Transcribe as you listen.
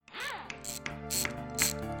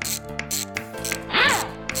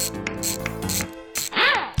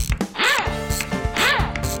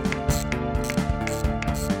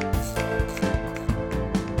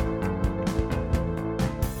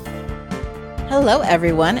Hello,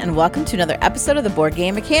 everyone, and welcome to another episode of the Board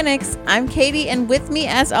Game Mechanics. I'm Katie, and with me,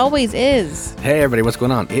 as always, is... Hey, everybody, what's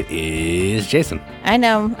going on? It is Jason. I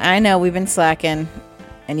know, we've been slacking,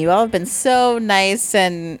 and you all have been so nice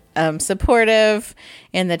and supportive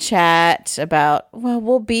in the chat about, well,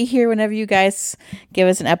 we'll be here whenever you guys give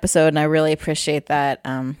us an episode, and I really appreciate that.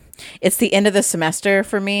 It's the end of the semester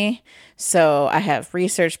for me, so I have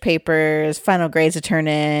research papers, final grades to turn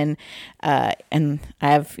in, and I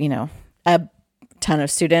have, a ton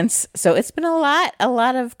of students. So it's been a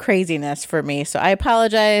lot of craziness for me. So I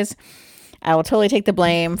apologize. I will totally take the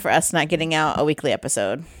blame for us not getting out a weekly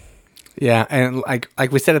episode. Yeah, and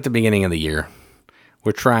like we said at the beginning of the year,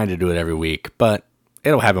 we're trying to do it every week, but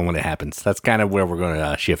it'll happen when it happens. That's kind of where we're going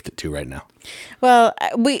to shift it to right now. Well,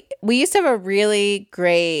 we used to have a really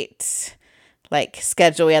great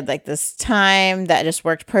schedule. We had this time that just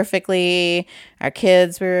worked perfectly. Our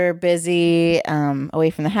kids were busy away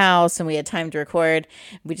from the house, and we had time to record.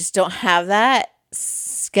 We just don't have that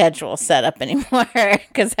schedule set up anymore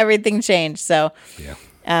because everything changed. So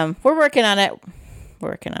yeah, we're working on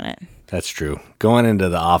it. That's true. Going into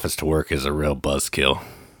the office to work is a real buzzkill.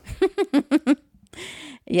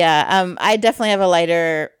 Yeah, I definitely have a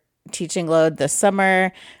lighter teaching load this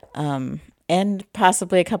summer. And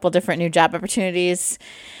possibly a couple different new job opportunities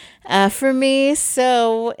for me.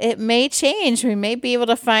 So it may change. We may be able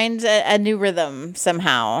to find a new rhythm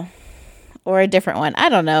somehow or a different one. I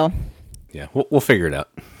don't know. Yeah, we'll figure it out.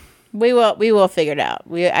 We will figure it out.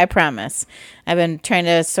 I promise. I've been trying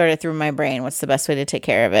to sort it through my brain. What's the best way to take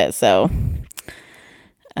care of it? So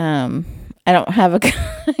I don't have a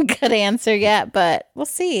good answer yet, but we'll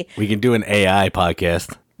see. We can do an AI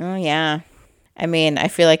podcast. Oh, yeah. I mean, I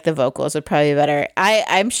feel like the vocals would probably be better.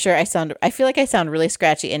 I'm sure I feel like I sound really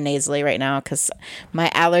scratchy and nasally right now because my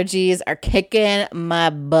allergies are kicking my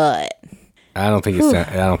butt. I don't think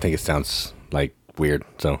it sounds like weird,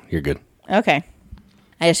 so you're good. Okay.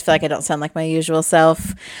 I just feel like I don't sound like my usual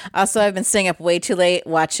self. Also, I've been staying up way too late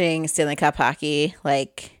watching Stanley Cup hockey.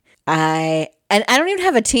 I don't even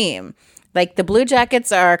have a team. The Blue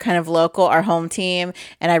Jackets are kind of local, our home team,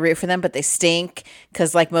 and I root for them, but they stink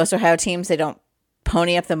because most Ohio teams, they don't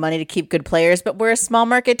pony up the money to keep good players, but we're a small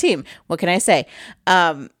market team. What can I say?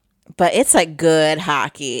 But it's good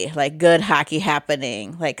hockey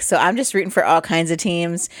happening. So I'm just rooting for all kinds of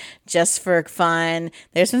teams just for fun.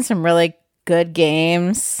 There's been some really good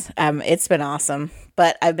games. It's been awesome.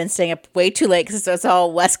 But I've been staying up way too late because it's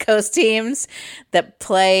all West Coast teams that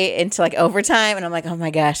play into overtime. And I'm like, oh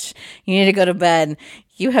my gosh, you need to go to bed.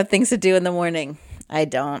 You have things to do in the morning. I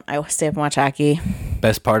don't. I stay up and watch hockey.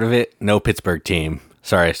 Best part of it, no Pittsburgh team.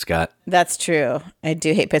 Sorry, Scott. That's true. I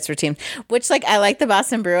do hate Pittsburgh teams. Which, I like the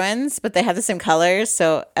Boston Bruins, but they have the same colors.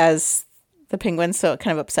 So as the Penguins, so it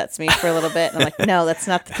kind of upsets me for a little bit. And I'm like, no, that's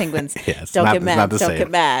not the Penguins. Don't get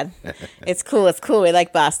mad. It's cool. We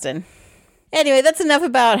like Boston. Anyway, that's enough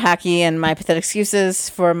about hockey and my pathetic excuses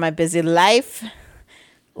for my busy life.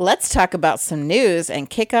 Let's talk about some news and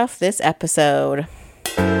kick off this episode.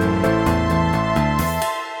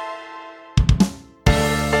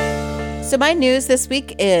 So my news this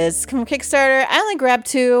week is from Kickstarter. I only grabbed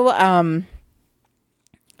two,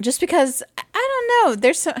 just because I don't know.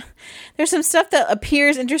 There's some stuff that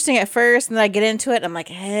appears interesting at first, and then I get into it, and I'm like,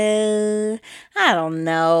 I don't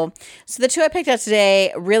know. So the two I picked out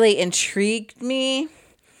today really intrigued me,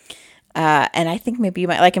 and I think maybe you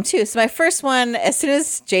might like them too. So my first one, as soon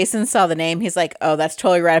as Jason saw the name, he's like, "Oh, that's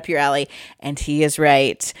totally right up your alley," and he is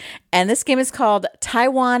right. And this game is called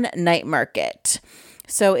Taiwan Night Market.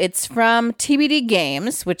 So it's from TBD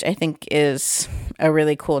Games, which I think is a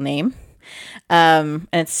really cool name. And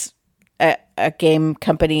it's a game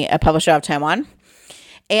company, a publisher of Taiwan.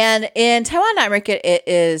 And in Taiwan Night Market, it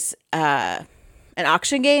is an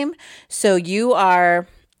auction game. So you are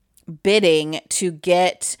bidding to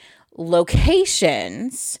get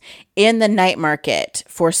locations in the night market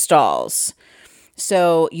for stalls.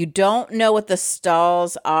 So you don't know what the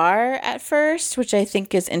stalls are at first, which I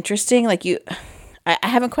think is interesting. I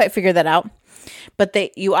haven't quite figured that out, but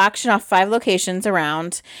you auction off 5 locations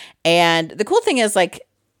around, and the cool thing is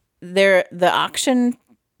the auction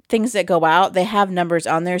things that go out, they have numbers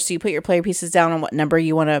on there, so you put your player pieces down on what number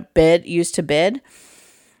you want to use to bid,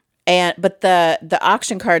 but the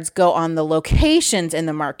auction cards go on the locations in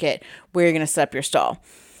the market where you're going to set up your stall.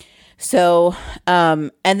 So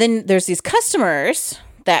and then there's these customers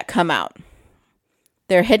that come out.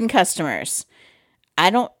 They're hidden customers. I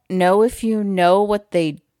don't know if you know what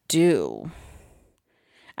they do.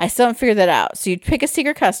 I still haven't figured that out. So you pick a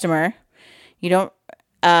secret customer. You don't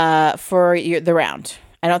for the round.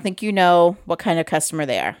 I don't think you know what kind of customer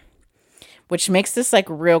they are, which makes this like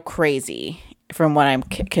real crazy. from what I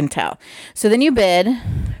can tell. So then you bid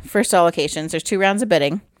for stall locations. There's 2 rounds of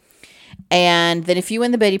bidding. And then if you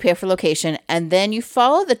win the bid, you pay for location. And then you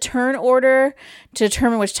follow the turn order to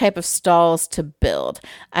determine which type of stalls to build.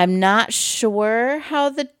 I'm not sure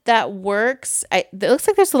how that works. It looks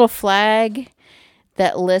like there's a little flag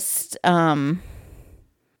that lists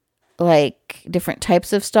like different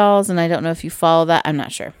types of stalls. And I don't know if you follow that. I'm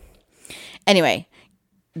not sure. Anyway,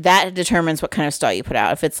 that determines what kind of stall you put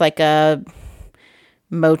out. If it's like a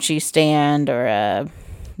mochi stand or a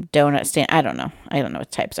donut stand. I don't know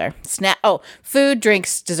what types are. Food,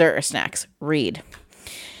 drinks, dessert, or snacks. Read.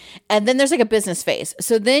 And then there's like a business phase.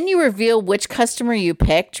 So then you reveal which customer you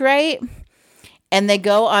picked, right? And they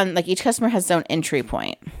go on, like, each customer has its own entry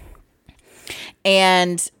point.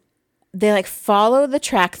 And they like follow the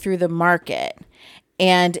track through the market.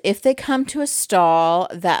 And if they come to a stall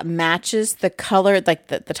that matches the color, like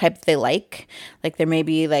the type that they like there may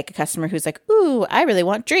be like a customer who's like, ooh, I really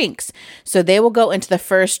want drinks. So they will go into the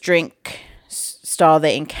first drink stall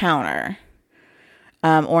they encounter,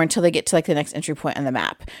 or until they get to like the next entry point on the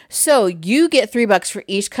map. So you get $3 for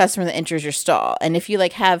each customer that enters your stall. And if you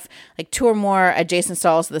like have like 2 or more adjacent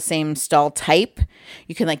stalls of the same stall type,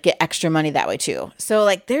 you can like get extra money that way too. So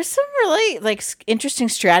like there's some really like interesting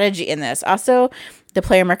strategy in this. Also, the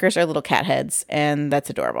player markers are little cat heads, and that's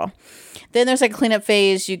adorable. Then there's like a cleanup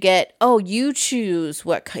phase. You get, you choose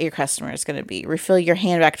what your customer is going to be. Refill your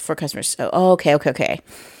hand back to 4 customers. So, okay.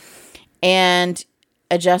 And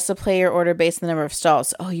adjust the player order based on the number of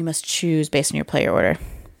stalls. You must choose based on your player order.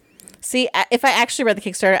 See, if I actually read the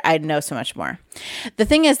Kickstarter, I'd know so much more. The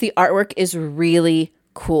thing is, the artwork is really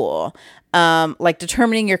cool. Like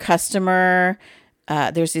determining your customer.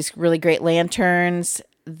 There's these really great lanterns.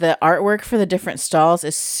 The artwork for the different stalls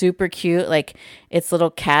is super cute. Like it's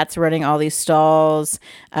little cats running all these stalls.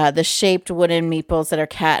 The shaped wooden meeples that are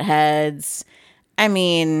cat heads. I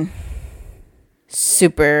mean,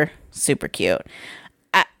 super, super cute.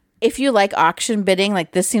 If you like auction bidding,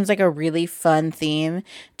 like this seems like a really fun theme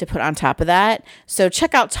to put on top of that. So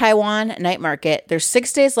check out Taiwan Night Market. There's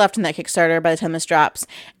 6 days left in that Kickstarter by the time this drops,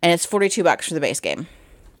 and it's $42 for the base game.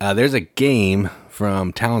 There's a game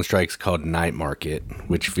from Talon Strikes called Night Market,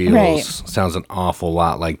 which sounds an awful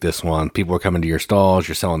lot like this one. People are coming to your stalls,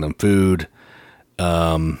 you're selling them food.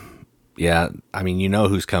 Yeah, I mean, you know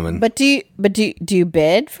who's coming. But do you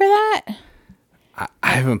bid for that? I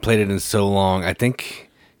haven't played it in so long. I think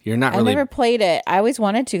you're not really. I never played it. I always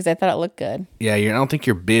wanted to because I thought it looked good. Yeah, I don't think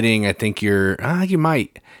you're bidding. I think you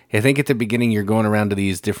might. I think at the beginning you're going around to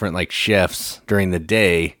these different like chefs during the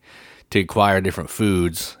day to acquire different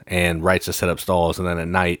foods and rights to set up stalls, and then at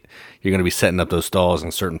night you're going to be setting up those stalls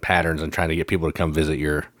in certain patterns and trying to get people to come visit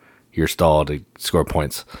your stall to score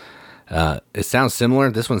points. It sounds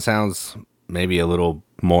similar. This one sounds maybe a little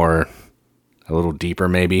deeper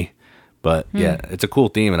maybe, but yeah, it's a cool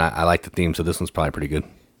theme, and I like the theme, so this one's probably pretty good.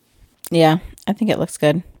 Yeah, I think it looks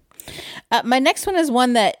good. My next one is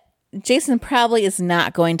one that Jason probably is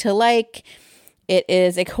not going to like. It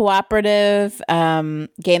is a cooperative game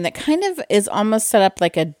that kind of is almost set up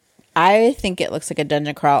like I think it looks like a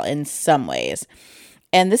dungeon crawl in some ways.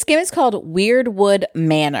 And this game is called Weirdwood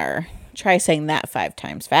Manor. Try saying that 5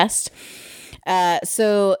 times fast.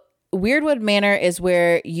 So Weirdwood Manor is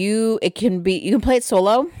where you can play it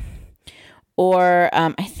solo, or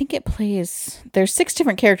I think it plays, there's 6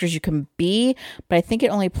 different characters you can be, but I think it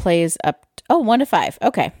only plays up 1 to 5.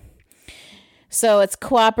 Okay. So it's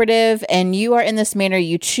cooperative, and you are in this manor.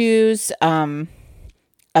 You choose a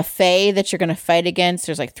fae that you're going to fight against.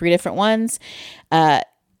 There's like 3 different ones.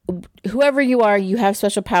 Whoever you are, you have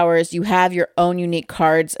special powers. You have your own unique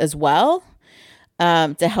cards as well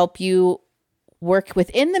to help you work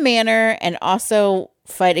within the manor and also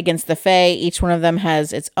fight against the fae. Each one of them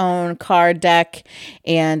has its own card deck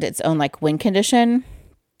and its own like win condition.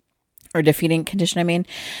 Or defeating condition, I mean.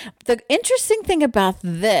 The interesting thing about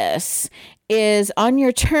this is on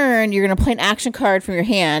your turn, you're going to play an action card from your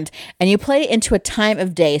hand, and you play it into a time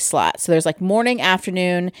of day slot. So there's like morning,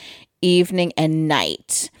 afternoon, evening, and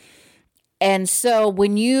night. And so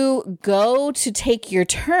when you go to take your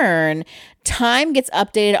turn, time gets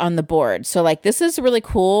updated on the board. So like this is really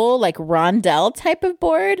cool, like Rondel type of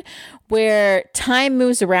board where time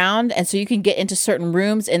moves around, and so you can get into certain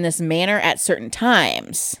rooms in this manor at certain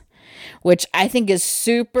times, which I think is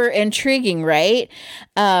super intriguing, right?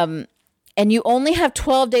 And you only have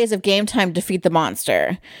 12 days of game time to defeat the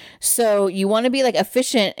monster. So you want to be like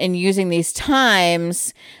efficient in using these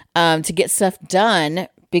times to get stuff done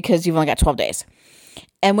because you've only got 12 days.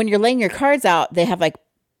 And when you're laying your cards out, they have like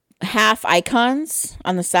half icons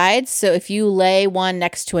on the sides. So if you lay one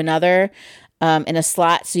next to another, in a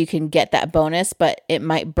slot so you can get that bonus, but it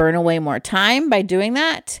might burn away more time by doing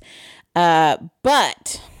that.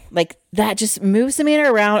 But like that just moves the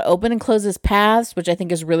mana around, open and closes paths, which I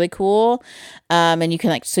think is really cool. And you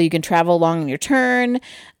can so you can travel along in your turn,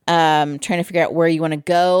 trying to figure out where you want to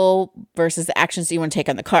go versus the actions that you want to take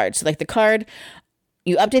on the card. So like the card,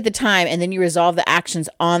 you update the time and then you resolve the actions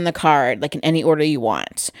on the card, like in any order you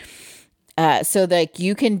want. So like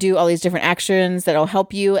you can do all these different actions that'll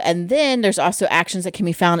help you. And then there's also actions that can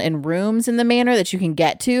be found in rooms in the manor that you can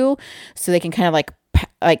get to. So they can kind of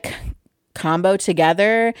like combo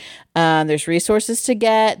together. There's resources to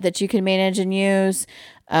get that you can manage and use.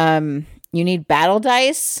 You need battle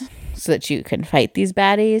dice so that you can fight these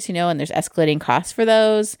baddies, and there's escalating costs for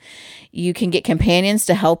those. You can get companions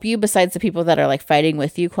to help you besides the people that are like fighting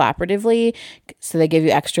with you cooperatively. So they give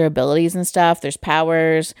you extra abilities and stuff. There's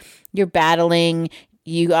powers. You're battling.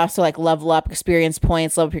 You also like level up experience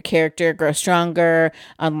points, level up your character, grow stronger,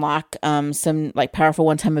 unlock some like powerful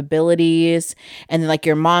one-time abilities. And then like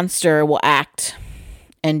your monster will act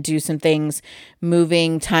and do some things,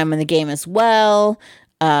 moving time in the game as well.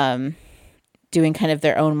 Doing kind of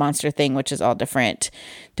their own monster thing, which is all different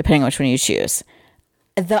depending on which one you choose.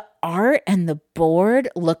 The art and the board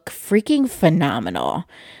look freaking phenomenal.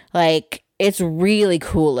 Like, it's really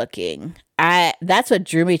cool looking. That's what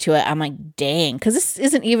drew me to it. I'm like, dang, because this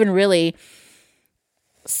isn't even really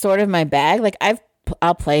sort of my bag. Like,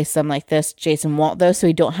 I'll play some like this. Jason won't though, so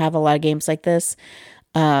we don't have a lot of games like this.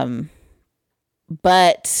 But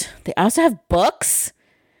they also have books.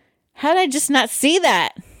 How did I just not see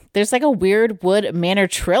that? There's like a Weirdwood Manor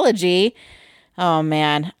trilogy. Oh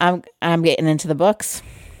man, I'm getting into the books.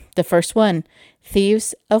 The first one,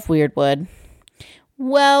 Thieves of Weirdwood.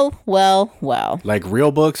 Well. Like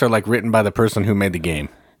real books or like written by the person who made the game?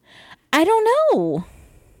 I don't know.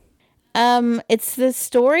 It's the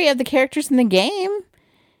story of the characters in the game.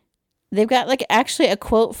 They've got like actually a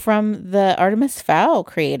quote from the Artemis Fowl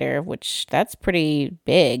creator, which that's pretty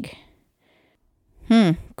big.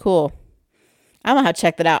 Cool. I'm gonna have to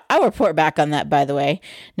check that out. I'll report back on that, by the way.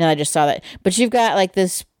 Now I just saw that. But you've got like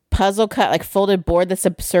this puzzle cut, like folded board that's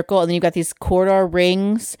a circle, and then you've got these corridor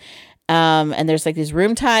rings. And there's like these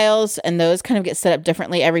room tiles, and those kind of get set up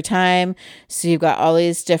differently every time. So you've got all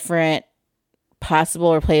these different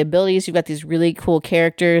possible replayabilities. You've got these really cool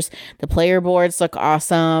characters. The player boards look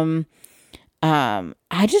awesome.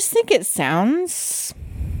 I just think it sounds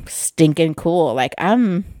stinking cool. Like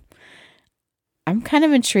I'm kind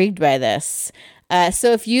of intrigued by this.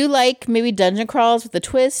 So if you like maybe dungeon crawls with a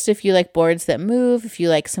twist, if you like boards that move, if you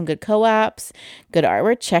like some good co-ops, good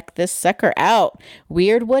artwork, check this sucker out.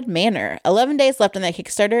 Weirdwood Manor. 11 days left on that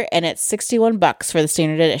Kickstarter, and it's $61 for the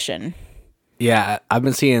standard edition. Yeah, I've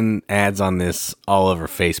been seeing ads on this all over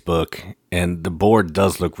Facebook, and the board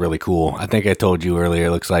does look really cool. I think I told you earlier,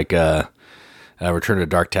 it looks like a Return to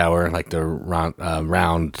Dark Tower, like the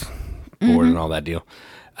round board and all that deal.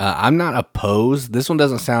 I'm not opposed. This one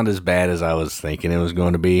doesn't sound as bad as I was thinking it was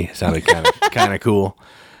going to be. It sounded kind of cool.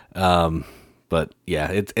 But yeah,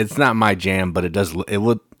 it's not my jam, but it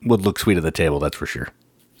would look sweet at the table, that's for sure.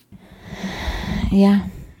 Yeah.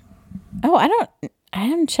 Oh,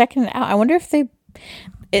 I'm checking it out. I wonder if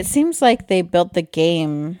it seems like they built the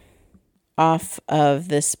game off of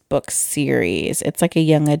this book series. It's like a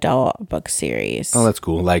young adult book series. Oh, that's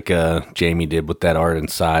cool. Like Jamie did with that art and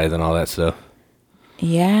Scythe and all that stuff.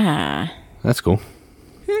 Yeah. That's cool.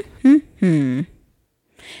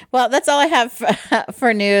 Well, that's all I have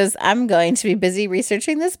for news. I'm going to be busy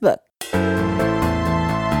researching this book.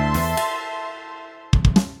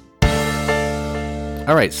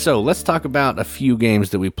 All right, so let's talk about a few games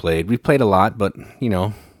that we played. We played a lot, but,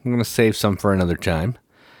 I'm going to save some for another time.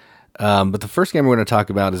 But the first game we're going to talk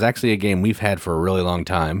about is actually a game we've had for a really long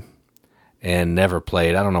time and never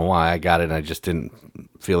played. I don't know why I got it and I just didn't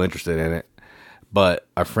feel interested in it. But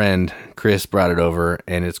our friend Chris brought it over,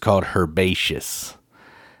 and it's called Herbaceous.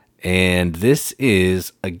 And this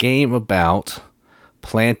is a game about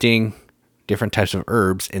planting different types of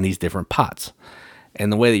herbs in these different pots.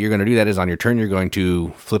 And the way that you're going to do that is on your turn, you're going to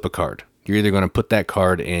flip a card. You're either going to put that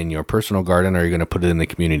card in your personal garden or you're going to put it in the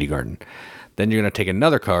community garden. Then you're going to take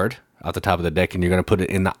another card out the top of the deck and you're going to put it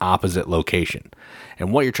in the opposite location.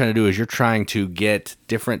 And what you're trying to do is you're trying to get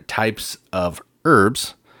different types of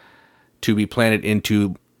herbs to be planted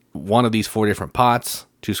into one of these 4 different pots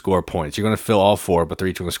to score points. You're going to fill all 4, but they're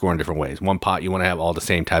each going to score in different ways. One pot, you want to have all the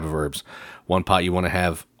same type of herbs. One pot, you want to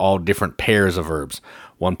have all different pairs of herbs.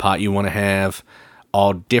 One pot, you want to have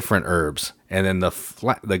all different herbs. And then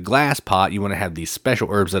the glass pot, you want to have these special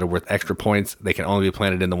herbs that are worth extra points. They can only be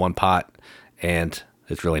planted in the one pot, and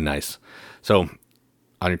it's really nice. So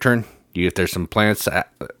on your turn, If there's some plants,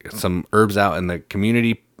 some herbs out in the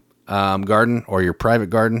community garden or your private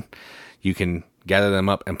garden, you can gather them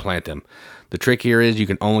up and plant them. The trick here is you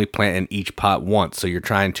can only plant in each pot once. So you're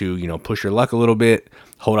trying to, push your luck a little bit,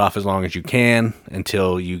 hold off as long as you can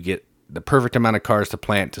until you get the perfect amount of cards to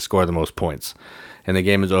plant to score the most points. And the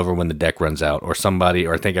game is over when the deck runs out, or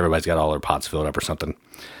I think everybody's got all their pots filled up or something.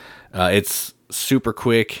 It's super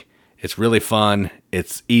quick. It's really fun.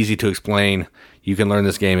 It's easy to explain. You can learn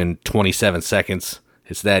this game in 27 seconds.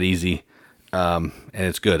 It's that easy. And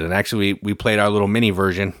it's good. And actually, we played our little mini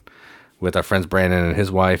version with our friends Brandon and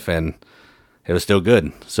his wife, and it was still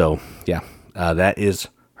good. So, yeah, that is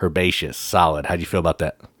Herbaceous. Solid. How'd you feel about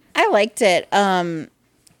that? I liked it.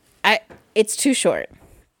 It's too short.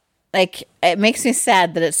 Like, it makes me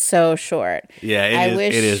sad that it's so short. Yeah,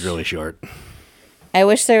 it is really short. I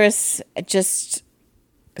wish there was just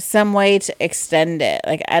some way to extend it.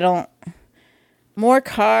 Like, more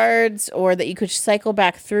cards, or that you could cycle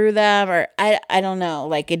back through them, or I don't know.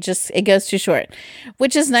 Like, it goes too short,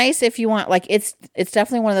 which is nice if you want. Like, it's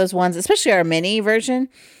definitely one of those ones, especially our mini version,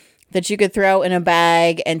 that you could throw in a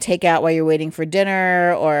bag and take out while you're waiting for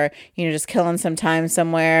dinner, or just killing some time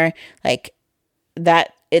somewhere. Like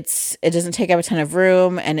that, it doesn't take up a ton of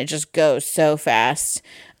room, and it just goes so fast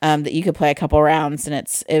that you could play a couple rounds and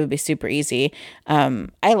it would be super easy.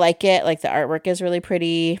 I like it. Like, the artwork is really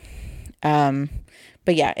pretty.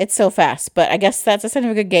 But yeah, it's so fast. But I guess that's a sign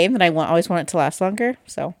of a good game that I always want it to last longer.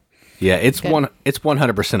 So yeah, it's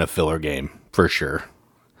 100% a filler game for sure.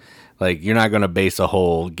 Like, you're not going to base a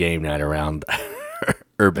whole game night around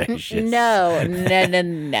Herbaceous. No.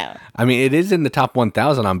 I mean, it is in the top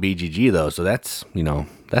 1,000 on BGG though, so that's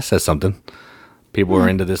that says something. People are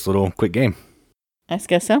into this little quick game. I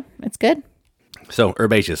guess so. It's good. So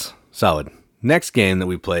Herbaceous, solid. Next game that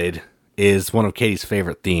we played is one of Katie's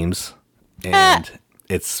favorite themes, and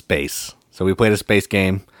it's space. So we played a space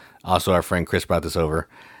game. Also, our friend Chris brought this over,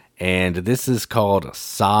 and this is called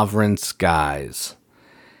Sovereign Skies.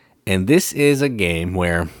 And this is a game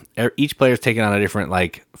where each player is taking on a different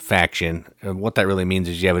faction. And what that really means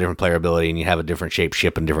is you have a different player ability, and you have a different shaped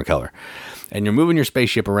ship and different color. And you're moving your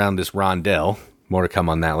spaceship around this Rondel. More to come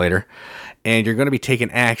on that later. And you're going to be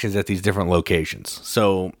taking actions at these different locations.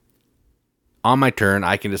 So on my turn,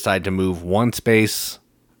 I can decide to move one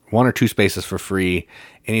or two spaces for free.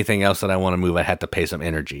 Anything else that I want to move, I have to pay some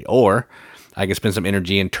energy. Or I can spend some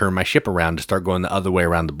energy and turn my ship around to start going the other way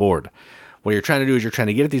around the board. What you're trying to do is you're trying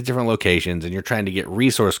to get at these different locations, and you're trying to get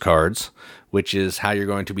resource cards, which is how you're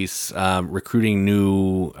going to be recruiting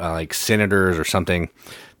new senators or something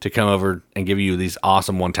to come over and give you these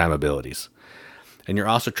awesome one-time abilities. And you're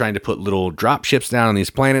also trying to put little drop ships down on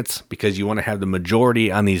these planets because you want to have the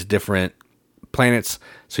majority on these different planets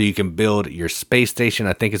so you can build your space station,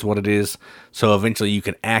 I think is what it is. So eventually you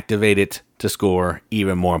can activate it to score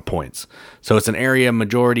even more points. So it's an area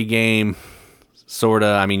majority game, sort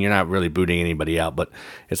of. I mean, you're not really booting anybody out, but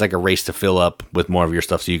it's like a race to fill up with more of your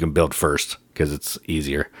stuff so you can build first because it's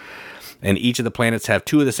easier. And each of the planets have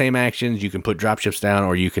two of the same actions. You can put dropships down,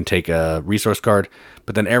 or you can take a resource card.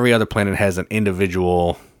 But then every other planet has an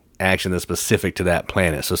individual action that's specific to that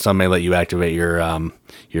planet. So some may let you activate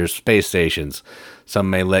your space stations.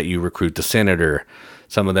 Some may let you recruit the senator.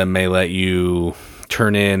 Some of them may let you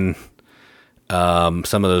turn in some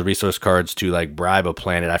of those resource cards to bribe a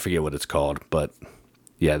planet. I forget what it's called, but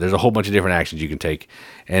yeah, there's a whole bunch of different actions you can take,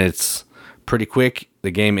 and it's pretty quick.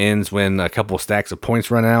 The game ends when a couple stacks of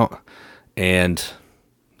points run out. And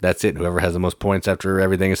that's it. Whoever has the most points after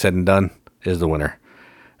everything is said and done is the winner.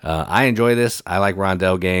 I enjoy this. I like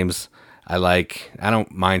Rondel games. I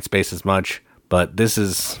don't mind space as much, but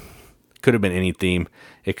this could have been any theme.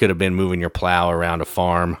 It could have been moving your plow around a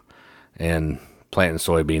farm and planting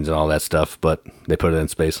soybeans and all that stuff, but they put it in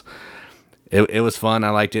space. It was fun.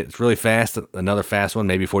 I liked it. It's really fast. Another fast one,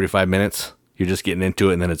 maybe 45 minutes. You're just getting into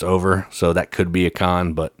it and then it's over. So that could be a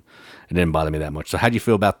con, but it didn't bother me that much. So how'd you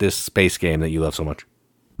feel about this space game that you love so much?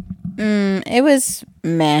 It was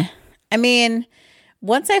meh. I mean,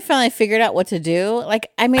 once I finally figured out what to do,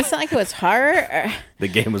 it's not like it was hard. The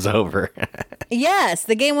game was over. Yes,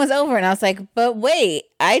 the game was over. And I was like, but wait,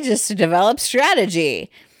 I just developed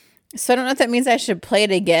strategy. So I don't know if that means I should play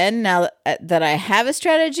it again now that I have a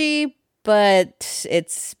strategy, but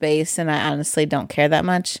it's space and I honestly don't care that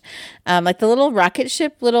much. The little rocket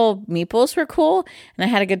ship, little meeples were cool, and I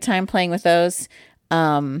had a good time playing with those.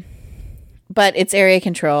 But it's area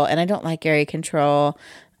control, and I don't like area control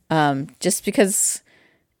just because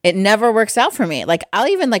it never works out for me. I'll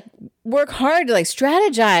even work hard to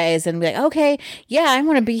strategize and be like, okay, yeah, I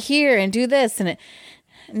want to be here and do this. And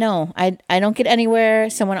no, I don't get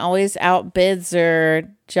anywhere. Someone always outbids or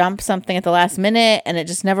jump something at the last minute, and it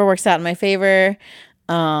just never works out in my favor.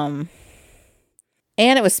 And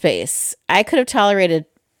it was space. I could have tolerated,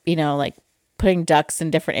 like putting ducks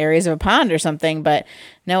in different areas of a pond or something, but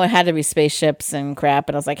no, it had to be spaceships and crap.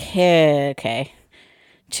 And I was like, hey, okay,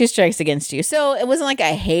 2 strikes against you. So it wasn't like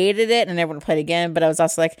I hated it and never would play it again, but I was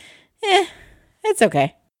also like, it's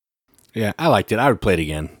okay. Yeah, I liked it. I would play it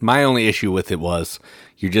again. My only issue with it was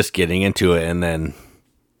you're just getting into it and then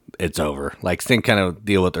it's over. Like, same kind of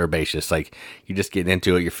deal with Herbaceous. Like, you're just getting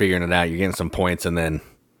into it, you're figuring it out, you're getting some points, and then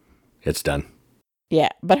it's done. Yeah,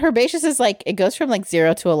 but Herbaceous is like, it goes from like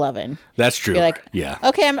 0 to 11. That's true. You're like, yeah.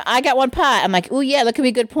 Okay, I got 1 pot. I'm like, oh yeah, look at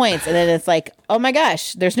me, good points. And then it's like, oh my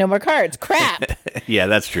gosh, there's no more cards. Crap. Yeah,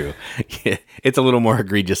 that's true. Yeah, it's a little more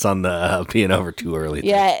egregious on the being over too early.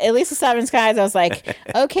 Yeah, at least with Seven Skies, I was like,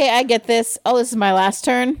 okay, I get this. Oh, this is my last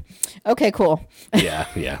turn. Okay, cool.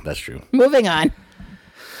 Yeah, that's true. Moving on.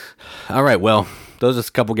 All right, well, those are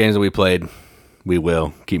a couple games that we played. We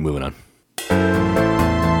will keep moving on.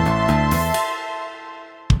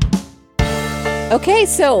 Okay,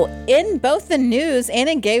 so in both the news and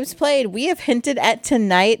in games played, we have hinted at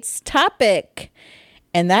tonight's topic,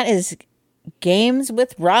 and that is games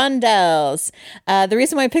with rondels. The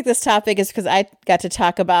reason why I picked this topic is because I got to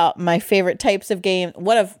talk about my favorite types of game,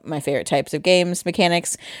 one of my favorite types of games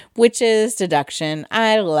mechanics, which is deduction.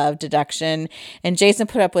 I love deduction, and Jason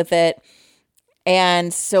put up with it.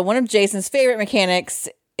 And so one of Jason's favorite mechanics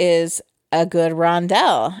is a good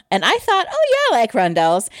rondel. And I thought, oh yeah, I like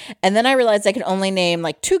rondels. And then I realized I could only name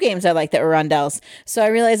like 2 games I like that were rondels. So I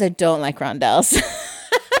realized I don't like rondels.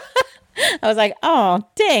 I was like, oh,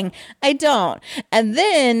 dang, I don't. And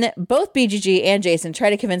then both BGG and Jason try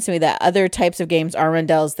to convince me that other types of games are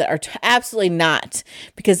rondels that are absolutely not.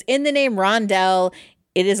 Because in the name rondel,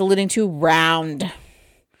 it is alluding to round.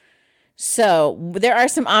 So there are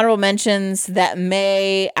some honorable mentions that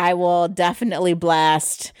I will definitely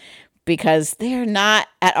blast because they're not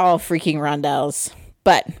at all freaking rondels.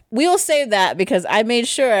 But we will save that because I made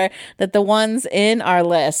sure that the ones in our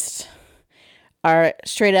list are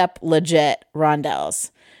straight up legit rondels.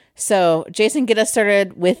 So Jason, get us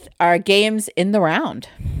started with our games in the round.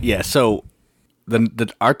 Yeah, so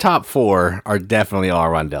our top 4 are definitely all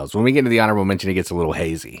rondels. When we get into the honorable mention, it gets a little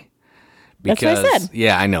hazy. That's what I said.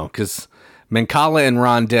 Yeah, I know, because Mancala and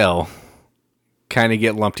Rondel kind of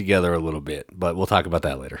get lumped together a little bit, but we'll talk about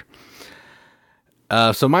that later.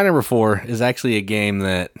 So my number 4 is actually a game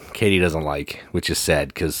that Katie doesn't like, which is sad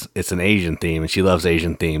because it's an Asian theme and she loves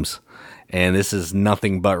Asian themes. And this is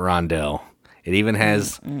nothing but Rondel. It even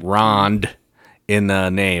has Rond in the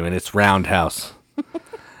name, and it's Roundhouse.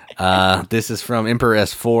 This is from Emperor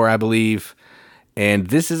S4, I believe. And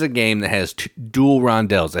this is a game that has dual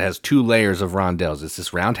rondels. It has 2 layers of rondels. It's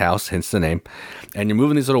this roundhouse, hence the name. And you're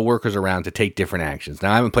moving these little workers around to take different actions.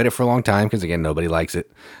 Now, I haven't played it for a long time because, again, nobody likes it.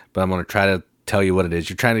 But I'm going to try to tell you what it is.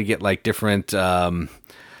 You're trying to get, like, different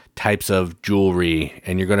types of jewelry.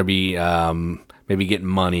 And you're going to be maybe getting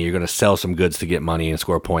money. You're going to sell some goods to get money and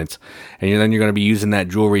score points. And then you're going to be using that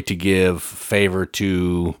jewelry to give favor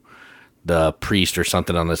to the priest or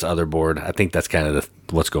something on this other board. I think that's kind of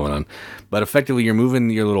what's going on. But effectively, you're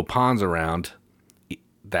moving your little pawns around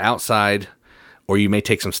the outside, or you may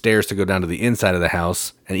take some stairs to go down to the inside of the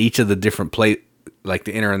house, and each of the different like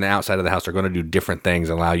the inner and the outside of the house, are going to do different things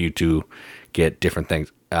and allow you to get different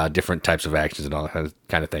things, different types of actions and all that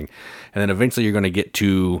kind of thing. And then eventually you're going to get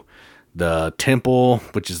to the temple,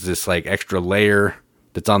 which is this like extra layer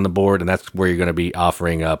that's on the board, and that's where you're going to be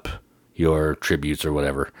offering up your tributes or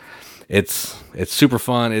whatever. It's super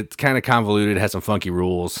fun. It's kind of convoluted. It has some funky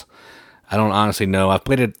rules. I don't honestly know. I've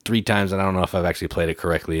played it 3 times, and I don't know if I've actually played it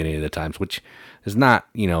correctly any of the times, which is not,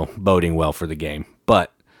 boding well for the game.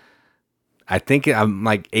 But I think I'm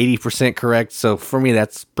like 80% correct. So for me,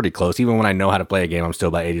 that's pretty close. Even when I know how to play a game, I'm still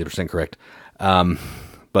about 80% correct.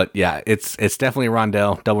 But yeah, it's definitely a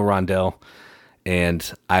rondel, double rondel,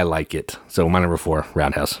 and I like it. So my number 4,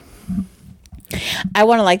 Roundhouse. I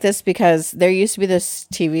want to like this because there used to be this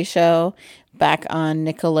TV show back on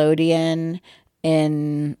Nickelodeon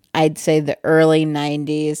in, I'd say, the early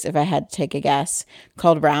 90s, if I had to take a guess,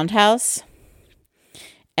 called Roundhouse.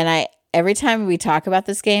 And every time we talk about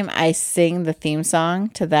this game, I sing the theme song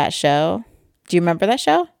to that show. Do you remember that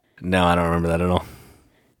show? No, I don't remember that at all.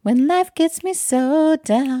 When life gets me so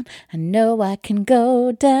down, I know I can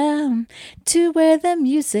go down to where the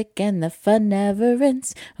music and the fun never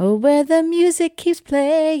ends. Oh, where the music keeps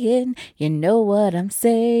playing. You know what I'm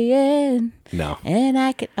saying? No. And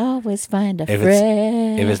I can always find a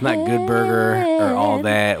friend. If it's not Good Burger or All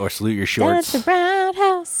That or Salute Your Shorts. That's the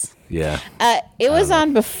Roundhouse. Yeah. It was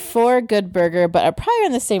on before Good Burger, but probably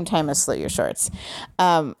around the same time as Slit Your Shorts.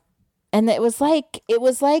 And it was like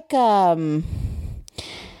what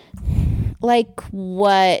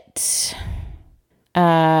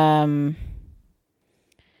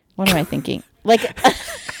what am I thinking? Like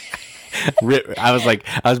I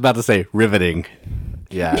was about to say riveting.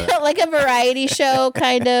 Yeah. Like a variety show,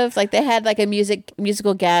 kind of. Like they had like a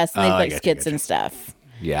musical guest and they'd like skits and stuff.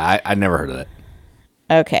 Yeah, I never heard of it.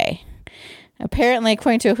 Okay. Apparently,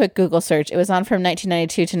 according to a quick Google search, it was on from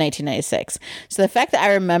 1992 to 1996. So the fact that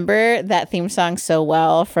I remember that theme song so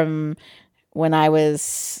well from when I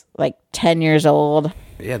was like 10 years old.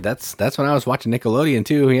 Yeah, that's when I was watching Nickelodeon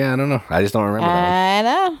too. Yeah, I don't know. I just don't remember that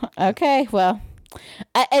one. I know. Okay, well.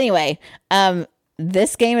 Anyway,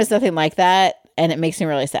 this game is nothing like that, and it makes me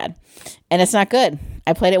really sad. And it's not good.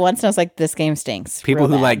 I played it once, and I was like, this game stinks. People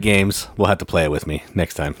who like games will have to play it with me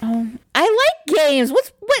next time. I like games.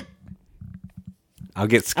 What? I'll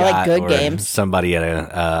get Scott like good or games. Somebody at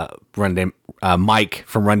a Rundown, Mike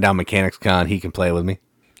from Rundown Mechanics Con. He can play it with me.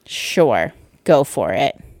 Sure. Go for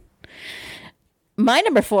it. My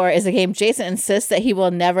number 4 is a game Jason insists that he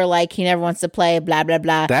will never like. He never wants to play, blah, blah,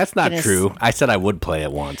 blah. That's not true. I said I would play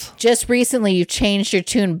it once. Just recently, you changed your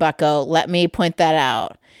tune, bucko. Let me point that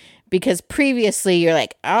out. Because previously, you're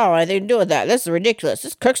like, oh, I didn't do that. This is ridiculous.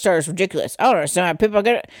 This Kickstarter is ridiculous. I don't understand how people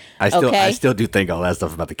get it. I still do think all that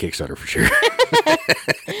stuff about the Kickstarter for sure.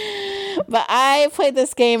 But I played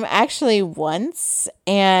this game actually once,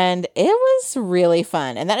 and it was really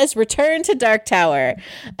fun. And that is Return to Dark Tower.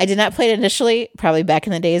 I did not play it initially, probably back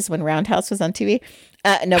in the days when Roundhouse was on TV.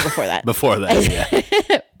 No, before that. Before that,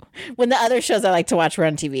 yeah. When the other shows I like to watch were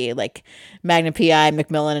on TV, like Magnum P.I.,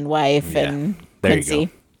 McMillan and Wife, and there Quincy. You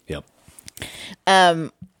go.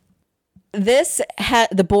 Yep.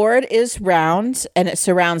 The board is round and it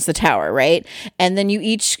surrounds the tower, right? And then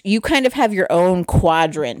you kind of have your own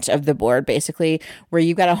quadrant of the board, basically, where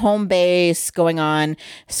you've got a home base going on,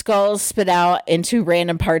 skulls spit out into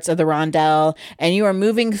random parts of the rondel, and you are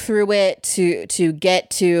moving through it to get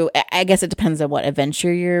to, I guess it depends on what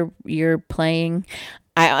adventure you're playing.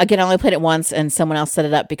 I only played it once, and someone else set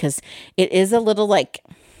it up because it is a little like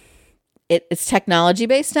it's technology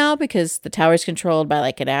based now because the tower is controlled by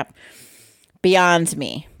like an app. Beyond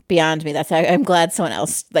me. That's how I'm glad someone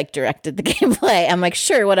else like directed the gameplay. I'm like,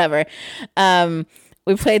 sure, whatever.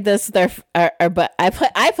 We played this with I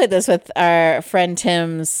played this with our friend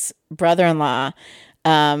Tim's brother-in-law,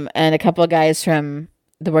 and a couple of guys from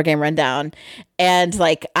the Board Game Rundown, and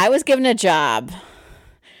like I was given a job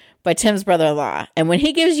by Tim's brother-in-law, and when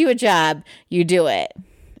he gives you a job, you do it.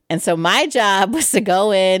 And so my job was to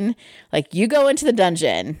go in, like you go into the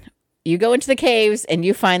dungeon. You go into the caves and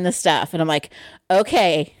you find the stuff. And I'm like,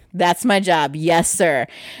 okay, that's my job. Yes, sir.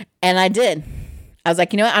 And I did. I was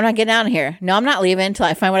like, you know what? I'm not getting out of here. No, I'm not leaving until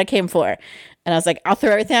I find what I came for. And I was like, I'll throw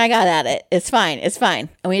everything I got at it. It's fine. And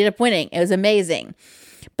we ended up winning. It was amazing.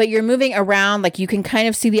 But you're moving around. Like you can kind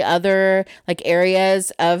of see the other like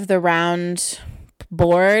areas of the round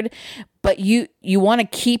board. But you want to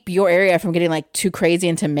keep your area from getting like too crazy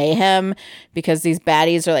into mayhem because these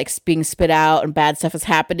baddies are like being spit out and bad stuff is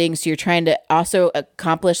happening. So you're trying to also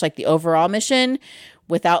accomplish like the overall mission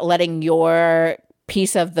without letting your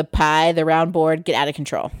piece of the pie, the round board, get out of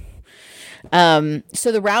control.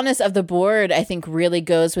 So the roundness of the board, I think, really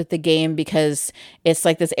goes with the game because it's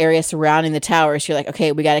like this area surrounding the tower. So you're like,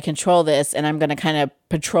 okay, we got to control this, and I'm going to kind of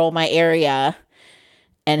patrol my area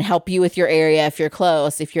and help you with your area if you're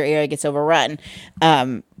close, if your area gets overrun.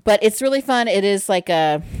 But it's really fun. It is like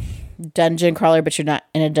a dungeon crawler, but you're not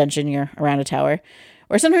in a dungeon, you're around a tower.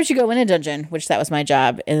 Or sometimes you go in a dungeon, which that was my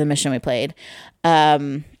job in the mission we played.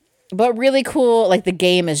 But really cool. Like the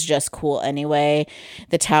game is just cool anyway.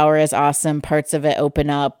 The tower is awesome. Parts of it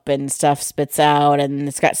open up and stuff spits out, and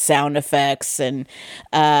it's got sound effects, and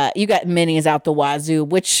you got minis out the wazoo,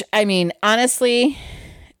 which, I mean, honestly,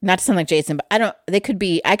 not to sound like Jason, but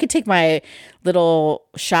I could take my little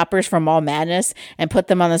shoppers from Mall Madness and put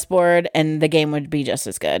them on this board and the game would be just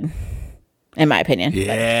as good, in my opinion.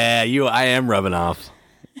 Yeah, I am rubbing off.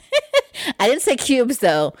 I didn't say cubes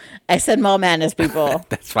though. I said Mall Madness people.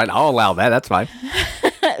 That's fine. I'll allow that. That's fine.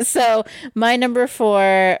 So my number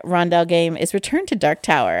 4 Rondel game is Return to Dark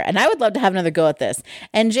Tower. And I would love to have another go at this.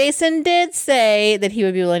 And Jason did say that he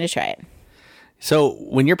would be willing to try it. So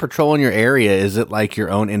when you're patrolling your area, is it like your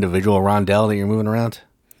own individual rondel that you're moving around?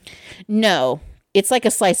 No, it's like a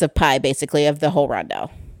slice of pie, basically, of the whole rondel.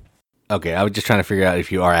 Okay, I was just trying to figure out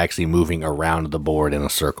if you are actually moving around the board in a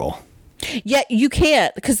circle. Yeah, you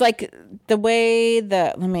can't, because like the way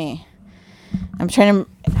I'm trying to,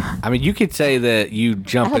 I mean, you could say that you I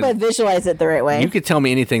jump hope I in. visualize it the right way. You could tell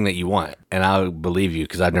me anything that you want, and I'll believe you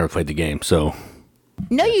because I've never played the game. So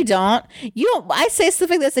No, you don't. You don't. I say stuff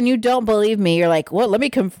like this, and you don't believe me. You're like, "What? Let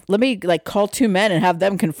me like call two men and have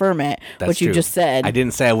them confirm it." that's what you true. just said. I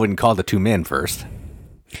didn't say I wouldn't call the two men first.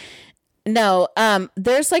 No.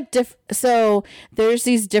 There's like so there's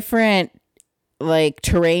these different like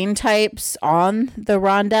terrain types on the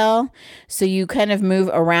Rondel, so you kind of move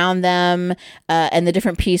around them, and the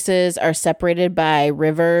different pieces are separated by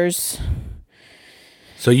rivers.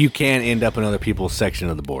 So you can end up in other people's section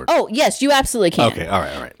of the board. Oh, yes, you absolutely can. Okay, all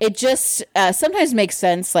right. It just sometimes makes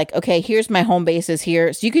sense. Like, okay, here's my home bases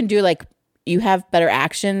here. So you can do like, you have better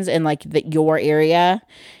actions in like your area,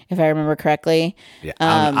 if I remember correctly. Yeah,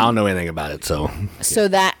 I don't know anything about it, so. So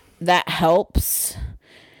that helps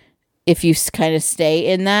if you kind of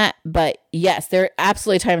stay in that. But yes, there are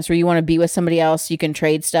absolutely times where you want to be with somebody else. You can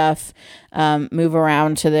trade stuff, move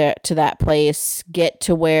around to that place, get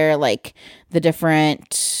to where like the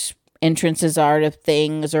different entrances are to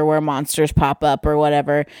things or where monsters pop up or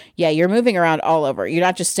whatever. Yeah, you're moving around all over. You're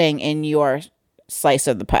not just staying in your slice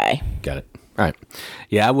of the pie. Got it. All right.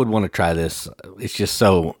 Yeah, I would want to try this. It's just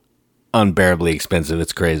so unbearably expensive.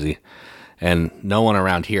 It's crazy. And no one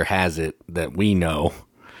around here has it that we know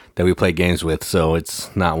that we play games with, so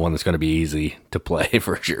it's not one that's going to be easy to play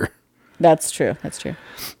for sure. That's true.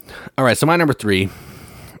 All right, so my number 3,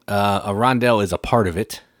 a Rondel is a part of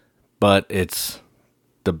it, but it's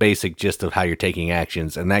the basic gist of how you're taking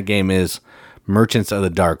actions, and that game is Merchants of the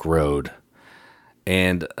Dark Road.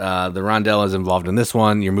 And the Rondel is involved in this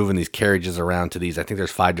one. You're moving these carriages around to these, I think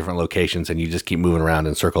there's 5 different locations, and you just keep moving around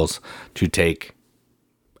in circles to take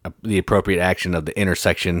the appropriate action of the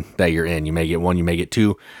intersection that you're in. You may get 1, you may get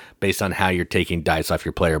 2, based on how you're taking dice off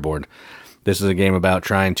your player board. This is a game about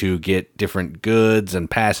trying to get different goods and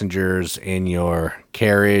passengers in your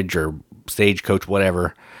carriage or stagecoach,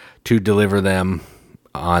 whatever, to deliver them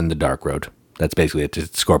on the dark road. That's basically it, to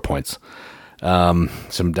score points.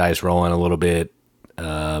 Some dice rolling a little bit.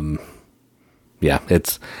 Yeah,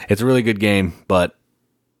 it's a really good game, but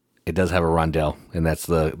it does have a Rondel, and that's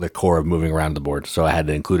the core of moving around the board. So I had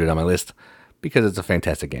to include it on my list because it's a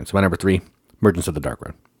fantastic game. So my number 3, Merchants of the Dark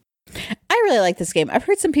Road. I really like this game. I've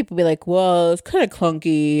heard some people be like, well, it's kind of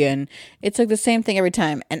clunky and it's like the same thing every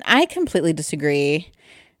time. And I completely disagree.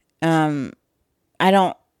 I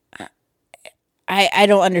don't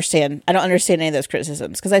understand. I don't understand any of those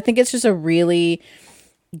criticisms because I think it's just a really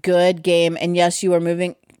good game. And yes, you are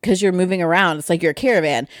moving because you're moving around. It's like you're a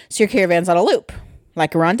caravan. So your caravan's on a loop,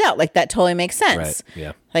 like a Rondel. Like that totally makes sense. Right.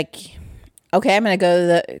 Yeah. Like, okay, I'm gonna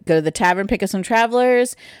go to the tavern, pick up some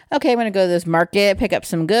travelers. Okay, I'm gonna go to this market, pick up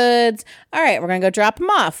some goods. All right, we're gonna go drop them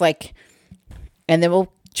off. Like, and then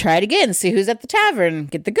we'll try it again, see who's at the tavern,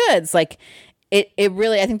 get the goods. Like, it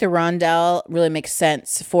really, I think the Rondel really makes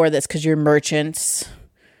sense for this because you're merchants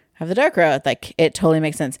of the Dark Road. Like, it totally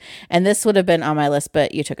makes sense. And this would have been on my list,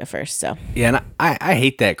 but you took it first. So yeah, and I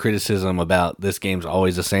hate that criticism about this game's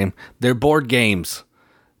always the same. They're board games.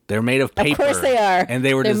 They're made of paper. Of course they are. And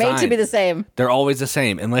they're made to be the same. They're always the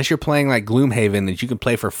same. Unless you're playing like Gloomhaven that you can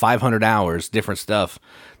play for 500 hours, different stuff.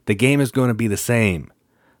 The game is going to be the same.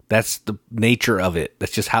 That's the nature of it.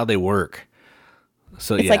 That's just how they work.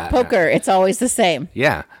 So it's like poker. It's always the same.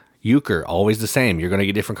 Yeah. Euchre, always the same. You're going to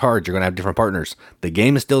get different cards. You're going to have different partners. The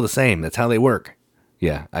game is still the same. That's how they work.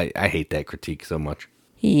 Yeah. I hate that critique so much.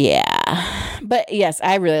 Yeah. But yes,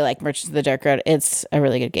 I really like Merchants of the Dark Road. It's a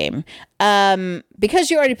really good game.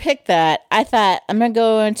 Because you already picked that, I thought I'm going to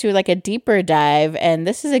go into like a deeper dive. And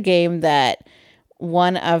this is a game that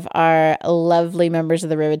one of our lovely members of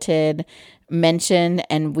the Riveted mentioned.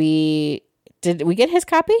 And did we get his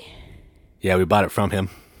copy? Yeah, we bought it from him.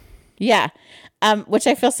 Yeah. Which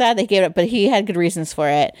I feel sad they gave it, but he had good reasons for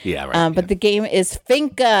it. Yeah, right. But the game is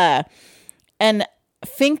Finca. And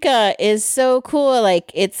Finca is so cool.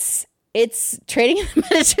 Like it's trading in the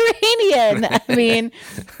Mediterranean. I mean,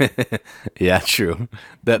 yeah, true.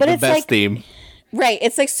 The best like, theme, right?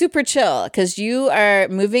 It's like super chill because you are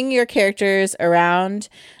moving your characters around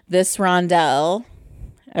this Rondel,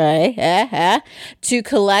 right? To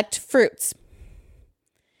collect fruits.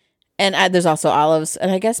 And there's also olives, and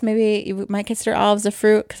I guess maybe you might consider olives a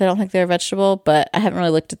fruit because I don't think they're a vegetable. But I haven't really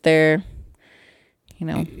looked at their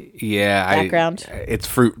background. It's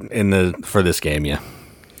fruit for this game, yeah.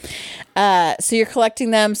 So you're collecting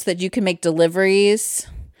them so that you can make deliveries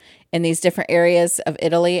in these different areas of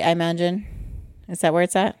Italy, I imagine. Is that where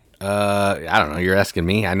it's at? I don't know. You're asking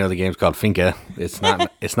me. I know the game's called Finca. It's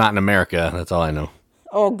not. It's not in America. That's all I know.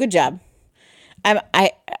 Oh, good job.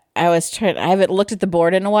 I was trying. I haven't looked at the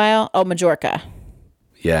board in a while. Oh, Majorca.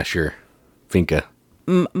 Yeah, sure. Finca.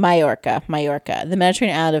 Majorca, the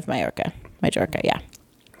Mediterranean island of Majorca. Yeah.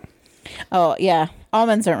 Oh yeah,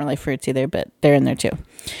 almonds aren't really fruits either, but they're in there too.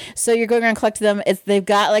 So you're going around collecting them. They've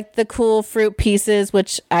got like the cool fruit pieces,